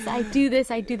 Yes, I do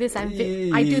this. I do this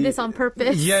on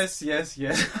purpose. Yes.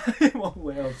 I'm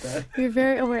aware of that. You're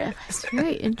very aware. That's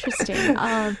very interesting.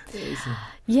 I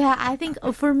think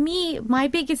for me, my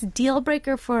biggest deal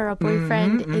breaker for a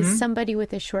boyfriend is somebody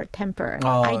with a short temper.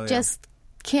 I just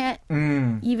can't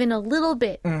even a little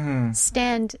bit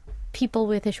stand people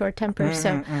with a short temper.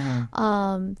 So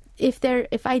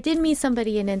if I did meet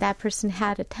somebody and then that person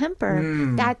had a temper,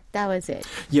 that was it.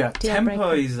 Yeah,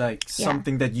 temper is like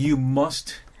something that you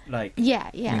must like. Yeah.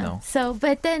 You know, so,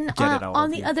 but then on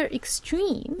the other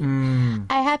extreme,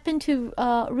 I happen to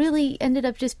really ended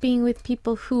up just being with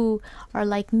people who are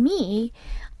like me.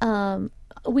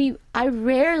 I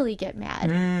rarely get mad.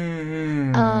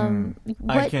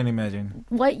 I can imagine.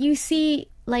 What you see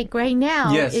like right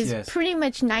now is pretty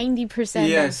much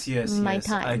 90% of my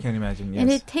time. I can imagine. Yes.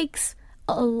 And it takes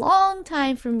a long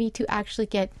time for me to actually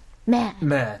get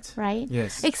mad. Right?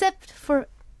 Yes. Except for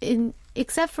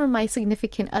my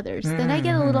significant others. Then I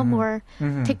get a little more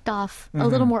ticked off a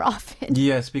little more often.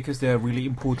 Yes, because they're really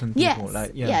important people.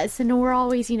 Yes, and we're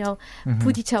always,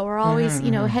 부딪혀, we're always,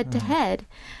 head to head.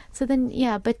 So then,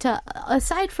 but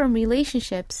aside from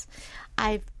relationships,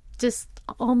 I've just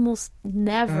almost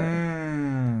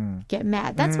never get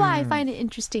mad. That's why I find it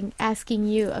interesting asking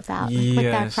you about what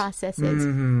that process is.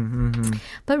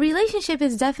 But relationship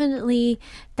is definitely,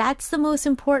 that's the most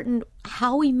important,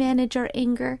 how we manage our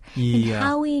anger and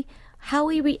how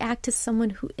we react to someone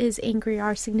who is angry,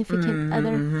 our significant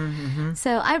other.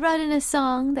 So I brought in a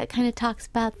song that kind of talks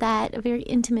about that, a very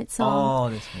intimate song.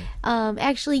 Oh, that's great.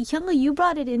 Actually, Hyunga, you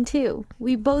brought it in too.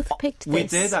 We both picked this. We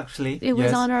did actually. It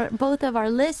was on both of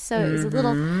our lists, so it was a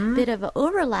little bit of an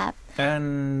overlap.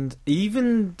 And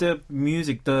even the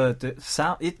music, the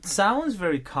sound, it sounds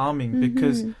very calming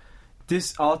because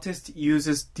this artist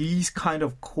uses these kind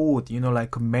of chord,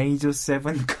 like a major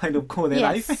 7 kind of chord. And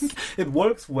I think it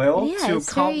works well to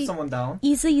calm someone down.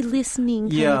 Easy listening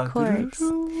kind of chords.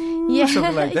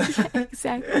 Something like that.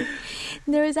 Exactly.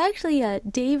 There was actually a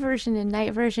day version and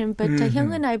night version, but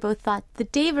Hyung and I both thought the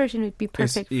day version would be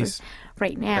perfect for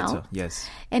right now. Better, yes.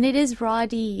 And it is Raw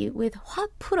D with 화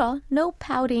풀어, no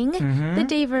pouting, the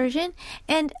day version.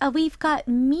 And we've got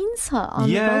Minse on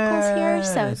the vocals here,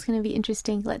 so it's going to be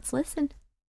interesting. Let's listen.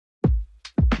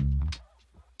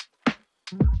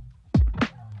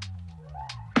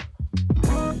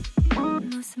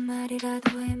 무슨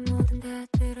말이라도 해 뭐든 다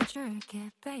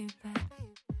들어줄게, baby.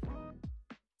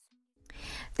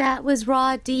 That was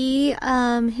Raw D,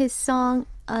 his song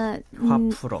화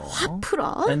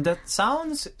풀어. And that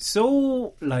sounds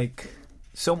so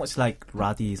much like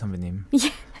Radi 선배님.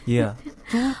 Yeah.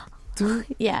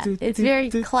 It's very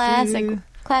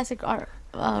classic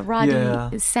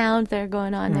Roddy sound they're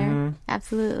going on there.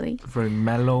 Absolutely. Very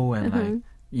mellow and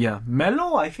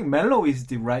mellow. I think mellow is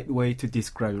the right way to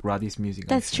describe Roddy's music.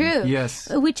 That's true. Yes.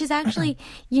 Which is actually,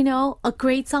 a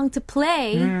great song to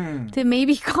play to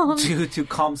maybe calm to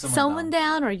calm someone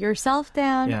down or yourself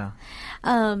down. Yeah.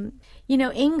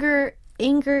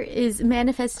 Anger is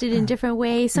manifested in different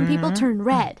ways. Some people turn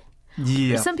red.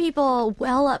 Yeah. Some people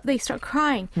well up, they start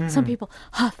crying. Some people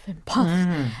huff and puff.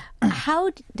 How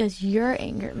does your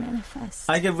anger manifest?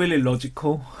 I get really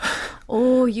logical.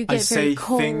 Oh, you I get very say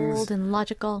cold things- and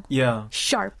logical. Yeah.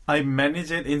 Sharp. I manage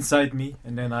it inside me,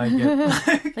 and then I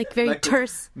get Like very like a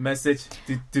terse. message.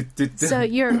 So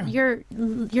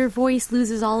your voice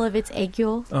loses all of its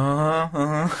aegyo.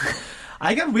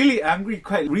 I got really angry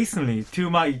quite recently to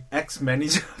my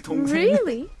ex-manager. 동생.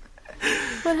 Really?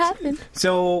 What happened?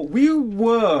 So we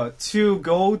were to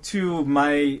go to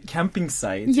my camping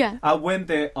site. Yeah. I went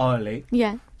there early,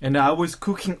 Yeah. and I was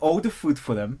cooking all the food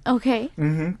for them. Okay.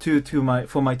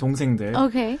 For my 동생들.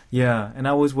 Okay. Yeah, and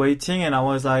I was waiting, and I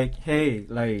was like, "Hey,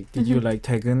 like, did you like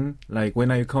퇴근? Like, when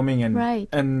are you coming?" And Right.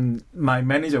 and my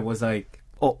manager was like,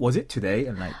 "Oh, was it today?"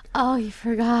 And like, Oh, you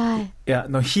forgot. yeah,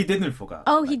 no, he didn't forget.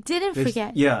 Oh, he didn't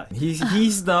forget. Yeah,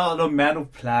 he's not a man of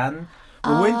plan.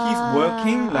 But when he's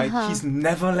working, like he's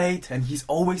never late and he's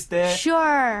always there.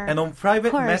 Sure. And on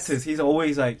private course. matters, he's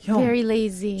always like, "Yo, Very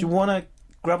lazy. do you wanna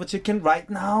grab a chicken right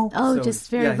now?" Oh, just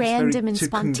very he's random and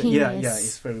chicken- spontaneous. Yeah,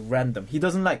 it's very random. He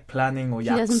doesn't like planning or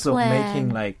doesn't 약속, plan. making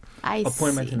like I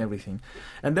appointments see. and everything.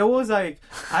 And there was like,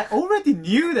 I already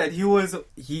knew that he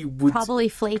would Probably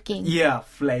flaking. yeah,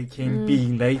 flaking,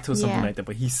 being late or something Yeah. like that.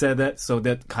 But he said that, so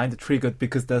that kind of triggered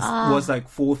because that was like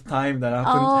fourth time that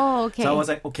happened. Oh, okay. So I was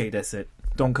like, okay, that's it.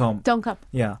 Don't come. Don't come.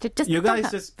 Yeah. Just you don't guys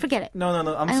come. just Forget it. No. I'm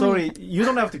I don't sorry. You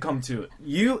don't have to come to it.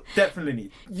 You definitely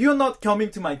need. You're not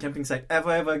coming to my camping site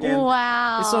ever again.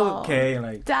 Wow. It's okay.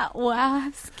 Like, Wow,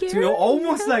 scary. so you're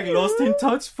almost like lost in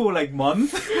touch for like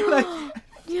months. Like,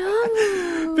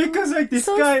 Yeah. because like this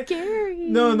so guy. scary.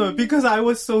 No, because I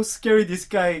was so scary. This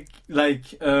guy like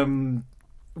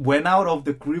went out of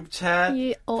the group chat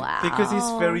Wow. because he's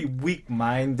very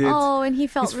weak-minded. Oh, and he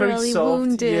felt He's very really soft.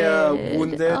 wounded. Yeah,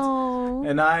 wounded. Oh.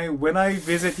 And when I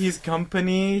visit his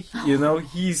company, you know,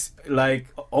 he's like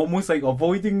almost like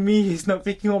avoiding me. He's not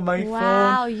picking up my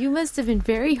Wow, phone. you must have been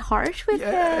very harsh with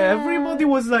him. Everybody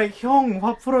was like, "형,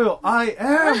 화 풀어요." I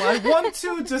am. I want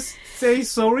to just say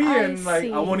sorry I and like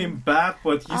see. I want him back,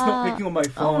 but he's not picking up my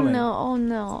Oh phone.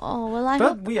 no. Oh well, I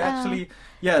But hope, we actually,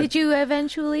 yeah. Did you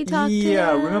eventually talk to him?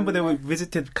 Yeah, remember that we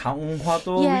visited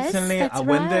Gangwon-do Yes, recently? that's I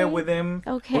went there right. with him.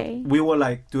 Okay. We were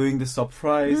like doing the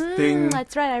surprise thing.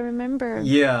 That's right, I remember.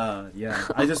 Yeah.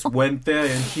 I just went there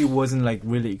and he wasn't like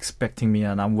really expecting me,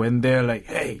 and I went there like,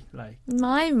 "Hey, like,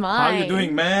 My. how you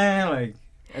doing, man?" Like,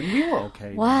 and we were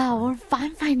okay. Wow,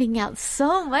 I'm finding out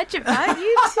so much about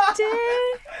you today.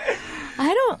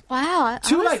 I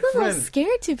Two, was like, a little friends.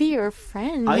 scared to be your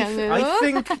friend. I Young-woo.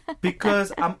 think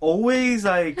because I'm always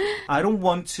like, I don't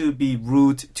want to be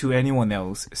rude to anyone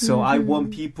else, so I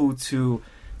want people to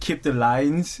keep the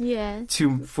lines. Yeah.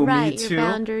 For Right, me your too.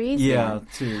 boundaries, Yeah, yeah.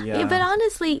 too. Yeah. Yeah, but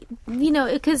honestly, you know,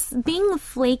 because being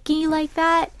flaky like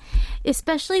that,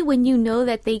 especially when you know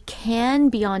that they can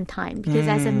be on time, because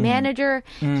as a manager,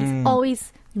 he's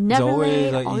always never always,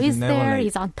 late, like, he's always never there, late.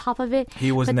 he's on top of it.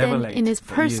 He was but never then late in his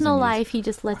for years personal and years. life, he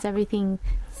just lets everything.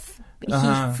 He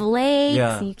Uh-huh. flakes.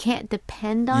 Yeah. You can't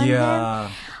depend on him. Yeah.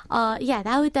 Yeah,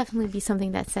 that would definitely be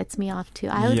something that sets me off too.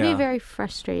 I would be Yeah. very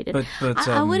frustrated. But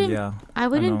I wouldn't. yeah, I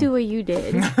wouldn't know. do what you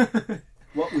did.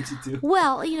 What would you do?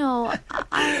 Well, you know,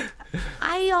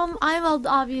 I will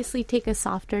obviously take a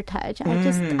softer touch.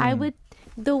 I would.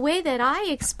 The way that I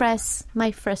express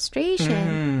my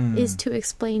frustration is to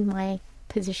explain my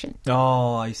position.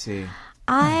 Oh, I see.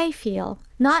 I feel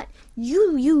not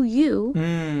you.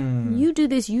 You do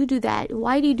this, you do that.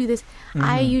 Why do you do this?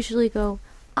 I usually go,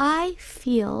 I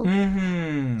feel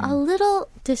a little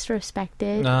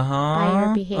disrespected by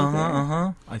your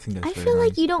behavior. I think that's I very feel nice.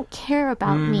 like you don't care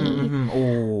about me.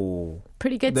 Oh,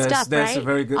 Pretty good that's stuff, that's right?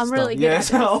 very good I'm stuff. really good Yes.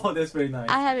 at this. Oh, that's very nice.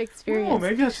 I have experience. Oh,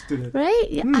 maybe I should do that. Right?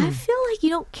 Yeah, I feel like you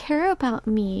don't care about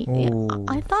me. Oh.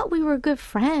 I thought we were good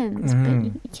friends, but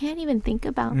you can't even think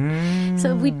about me.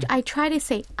 So I try to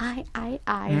say I,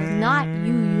 not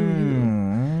you.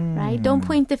 Right? Don't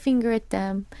point the finger at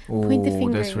them. Point the Oh,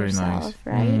 finger that's at very yourself. nice.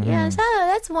 Right? Yeah. So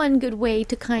that's one good way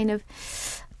to kind of,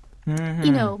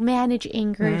 manage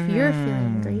anger if you're feeling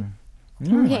angry.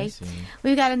 Okay, I see.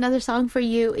 we've got another song for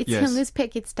you. It's Yes. Hyungwoo's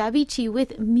pick. It's Davichi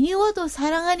with 미워도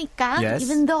사랑하니까. Yes.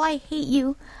 Even though I hate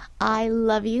you, I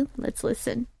love you. Let's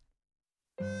listen.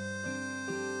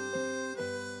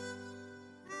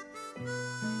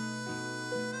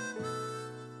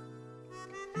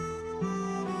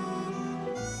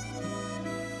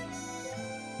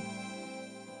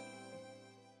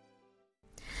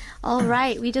 All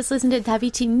right, we just listened to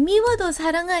Davichi 미워도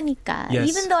사랑하니까. Yes.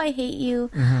 Even though I hate you,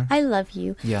 I love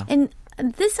you. Yeah. And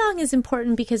this song is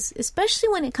important because especially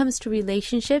when it comes to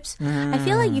relationships, I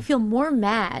feel like you feel more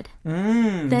mad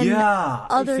than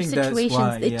other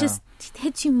situations. It just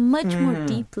hits you much more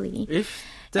deeply. If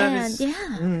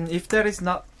that is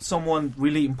not someone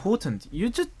really important, you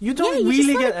don't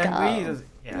really get angry.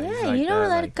 You don't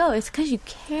let it go. It's because you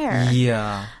care.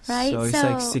 Yeah. Right? So it's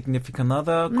like significant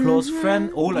other, close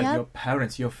friend, or like your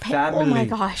parents, your family. Oh my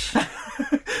gosh.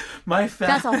 My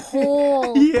family. That's a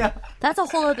whole That's a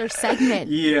whole other segment.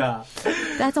 Yeah.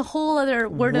 That's a whole other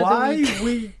word of the week. Why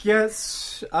we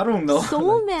get, I don't know,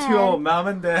 so mad to our mom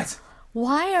and dad.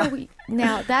 Why are we...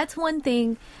 Now, that's one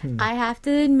thing I have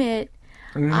to admit.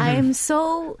 I am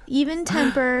so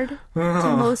even-tempered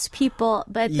to most people,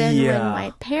 but then when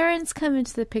my parents come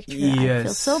into the picture, I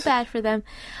feel so bad for them.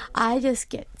 I just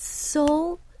get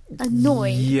so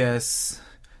annoyed. Yes.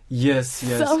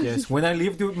 When I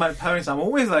lived with my parents, I'm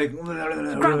always like...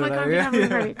 Grabbing.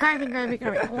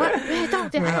 What?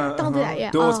 Don't do that.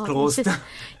 Yeah. Doors closed.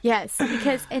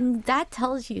 Because... And that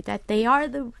tells you that they are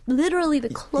literally the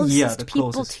closest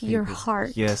people to your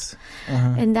heart. Yes.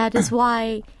 And that is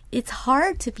why... It's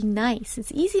hard to be nice.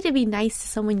 It's easy to be nice to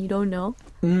someone you don't know.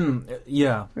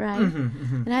 Yeah. Right?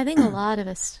 And I think a lot of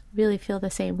us really feel the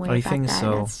same way about think that.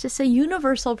 so. It's just a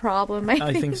universal problem,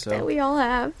 I think so. That we all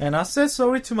have. And I said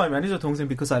sorry to my manager 동생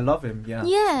because I love him. Yeah.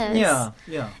 Yes.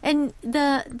 Yeah. And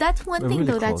that's one thing,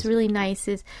 really though, that's close. really nice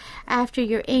is after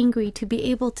you're angry to be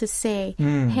able to say,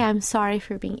 hey, I'm sorry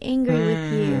for being angry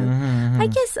with you. I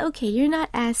guess, okay, you're not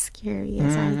as scary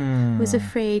as I was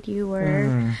afraid you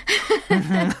were.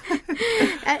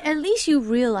 At least you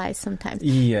realize sometimes.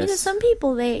 Yes. You know, some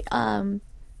people, they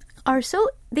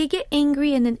they get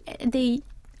angry and then they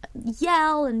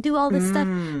yell and do all this stuff,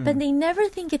 but they never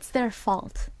think it's their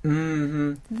fault.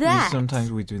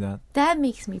 Sometimes we do that. That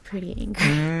makes me pretty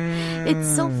angry.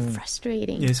 It's so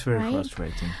frustrating. It's very right?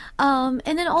 frustrating. And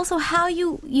then also how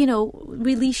you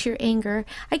release your anger.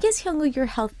 I guess, Hyungwoo, you're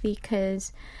healthy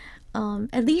because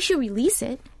at least you release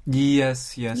it.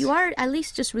 Yes. You are at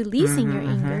least just releasing your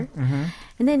anger.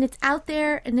 And then it's out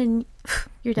there and then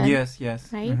you're done. Yes.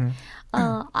 Right?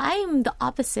 I'm the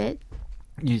opposite.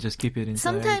 You just keep it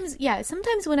inside.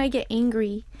 Sometimes when I get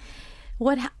angry,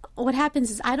 what happens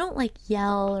is I don't like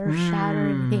yell or shout or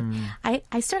anything.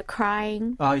 I start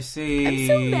crying. I see. I'm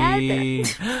so mad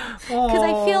because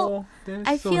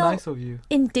I feel nice of you.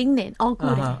 indignant.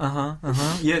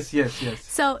 Yes.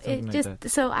 So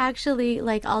so actually,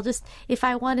 like, I'll just, if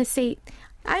I want to say,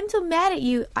 I'm so mad at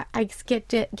you, I just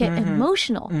get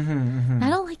emotional. I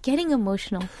don't like getting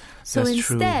emotional. So That's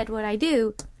instead, true. what I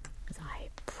do is I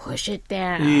push it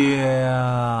down.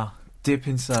 Yeah, deep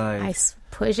inside. I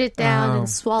push it down and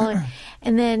swallow it.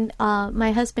 And then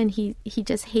my husband, he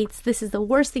just hates, this is the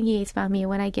worst thing he hates about me.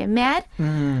 When I get mad,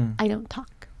 I don't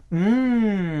talk.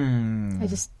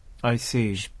 I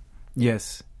see.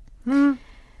 Yes.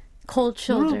 Cold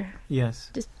shoulder. Yes.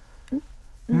 Just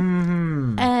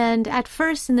And at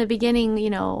first, in the beginning,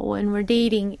 when we're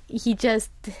dating, he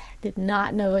just did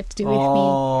not know what to do with me,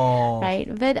 right?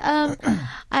 But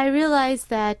I realized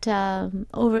that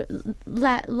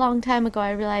long time ago,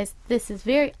 I realized this is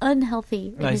very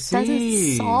unhealthy. And it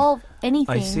doesn't solve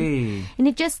anything. I see. And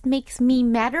it just makes me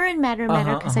madder and madder and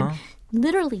madder because I'm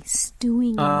literally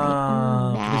stewing in my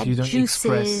own mad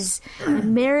juices,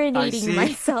 marinating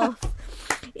myself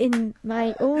in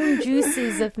my own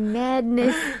juices of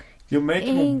madness. You're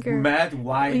making mad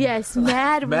wine. Yes,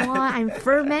 mad wine. I'm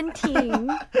fermenting.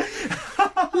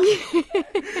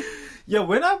 Yeah,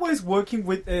 when I was working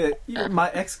with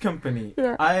my ex-company,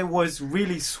 I was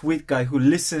really sweet guy who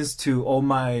listens to all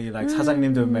my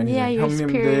사장님들, manager,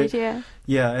 형님들.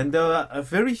 Yeah, and there are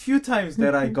very few times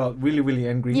that I got really, really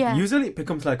angry. Yeah. Usually it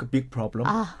becomes like a big problem.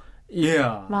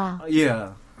 Yeah. Wow.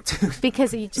 Yeah.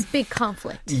 Because it's just big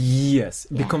conflict. Yes,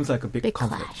 it becomes like a big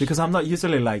conflict. Clash. Because I'm not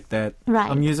usually like that. Right.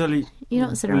 I'm usually you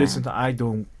don't sit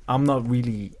around. I'm not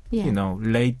really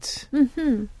late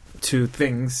to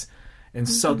things, and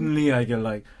suddenly I get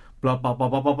like blah blah blah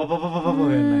blah blah blah blah blah blah,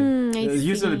 and it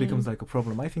usually becomes like a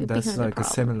problem. I think that's like a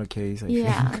similar case. I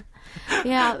think.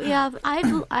 Yeah.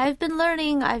 I've been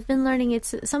learning.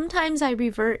 It's sometimes I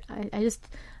revert. I just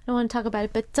don't want to talk about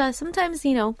it, but sometimes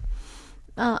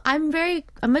I'm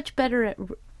much better at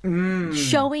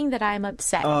showing that I'm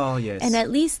upset. Oh, yes. And at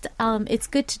least it's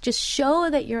good to just show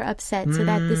that you're upset so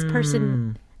that this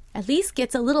person at least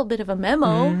gets a little bit of a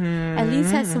memo, at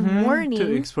least has some warning.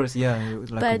 To express,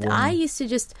 but I used to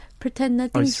just pretend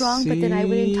nothing's wrong, but then I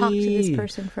wouldn't talk to this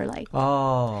person for a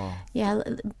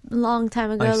long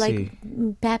time ago,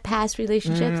 bad past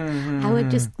relationships. I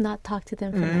would just not talk to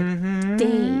them for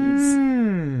days.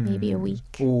 maybe a week.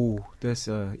 Oh, that's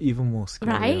even more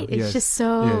scary. Right? It's just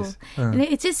so... Yes. And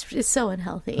it's so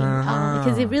unhealthy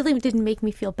because it really didn't make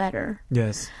me feel better.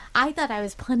 Yes. I thought I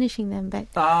was punishing them, but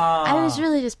I was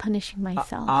really just punishing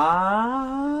myself.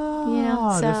 You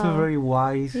know, so, that's very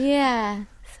wise. Yeah.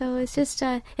 So it's just,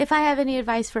 if I have any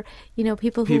advice for,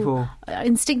 people who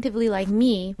instinctively like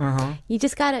me, you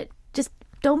just gotta,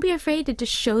 don't be afraid to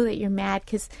just show that you're mad,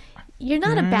 because you're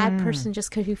not a bad person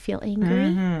just because you feel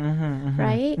angry,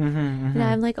 right? And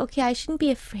I'm like, okay, I shouldn't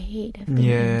be afraid of being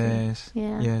angry.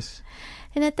 Yeah. Yes.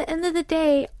 And at the end of the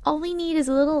day, all we need is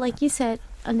a little, like you said,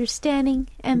 understanding,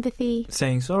 empathy.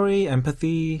 Saying sorry,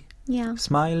 empathy. Yeah.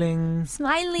 Smiling.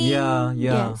 Yeah.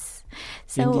 Yes.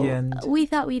 So in the end, we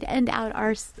thought we'd end out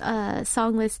our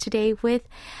song list today with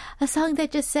a song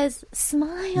that just says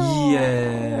smile.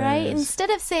 Yes. Right? Instead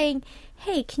of saying,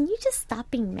 hey, can you just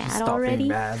stop being mad already?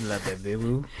 Stop being mad,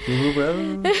 boo.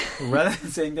 Rather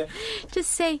than saying that, just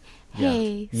say,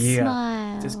 hey,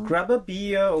 smile. Just grab a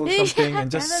beer or something and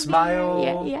just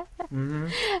smile. Yeah.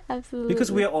 Absolutely.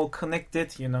 Because we are all connected,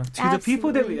 to the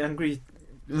people that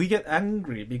we get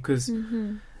angry because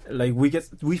like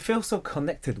we feel so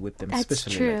connected with them. That's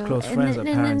especially true. Like close friends or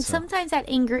parents. And sometimes that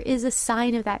anger is a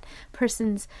sign of that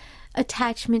person's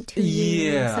attachment to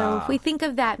you. Yeah. So if we think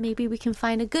of that, maybe we can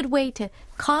find a good way to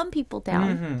calm people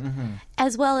down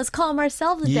as well as calm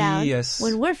ourselves down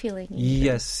when we're feeling angry.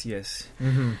 Yes.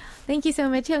 Thank you so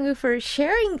much, Hyungwoo, for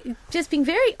sharing, just being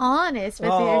very honest with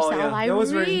yourself. Yeah. I That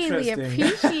was really very interesting.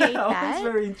 appreciate that. That was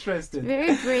very interesting.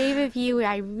 Very brave of you.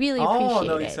 I really appreciate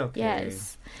no, it. it's okay.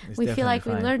 Yes. It's We feel like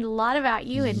definitely we learned a lot about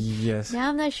you, and Yes. now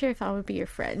I'm not sure if I would be your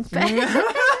friend. But,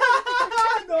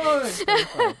 No, it's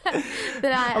fine.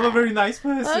 but I'm a very nice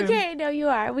person. Okay, no, you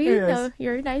are. We know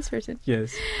you're a nice person.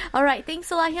 Yes. All right,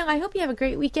 thanks a lot, Hyung. I hope you have a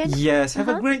great weekend. Yes. Have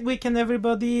a great weekend,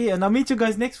 everybody, and I'll meet you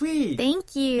guys next week.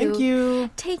 Thank you. Thank you.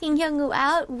 Taking Hyungwoo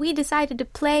out, we decided to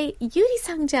play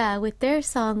유리상자 with their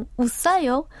song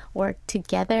웃어요, or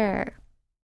Together.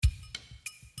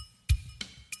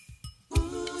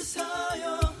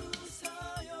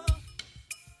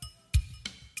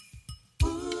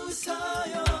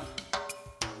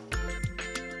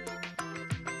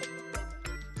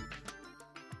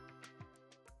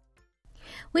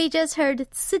 We just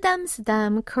heard 쓰담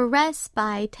쓰담, Caress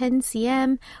by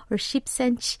 10cm or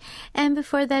 10cm, and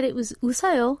before that it was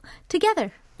웃어요,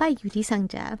 Together by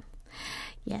유리상자.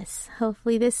 Yes,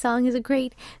 hopefully this song is a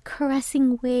great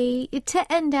caressing way to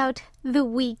end out the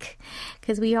week,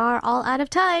 because we are all out of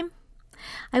time.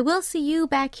 I will see you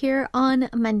back here on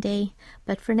Monday,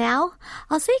 but for now,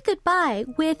 I'll say goodbye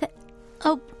with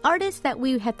an artist that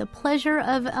we had the pleasure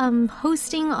of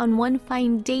hosting on one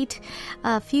fine date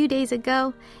a few days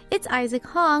ago. It's Isaac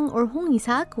Hong, or Hong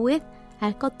Isak, with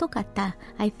알 것도 같다,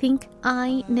 I Think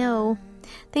I Know.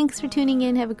 Thanks for tuning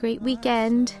in. Have a great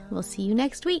weekend. We'll see you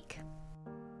next week.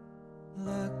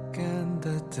 Look in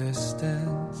the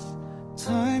distance,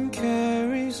 time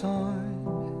carries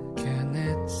on. Can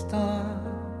it stop?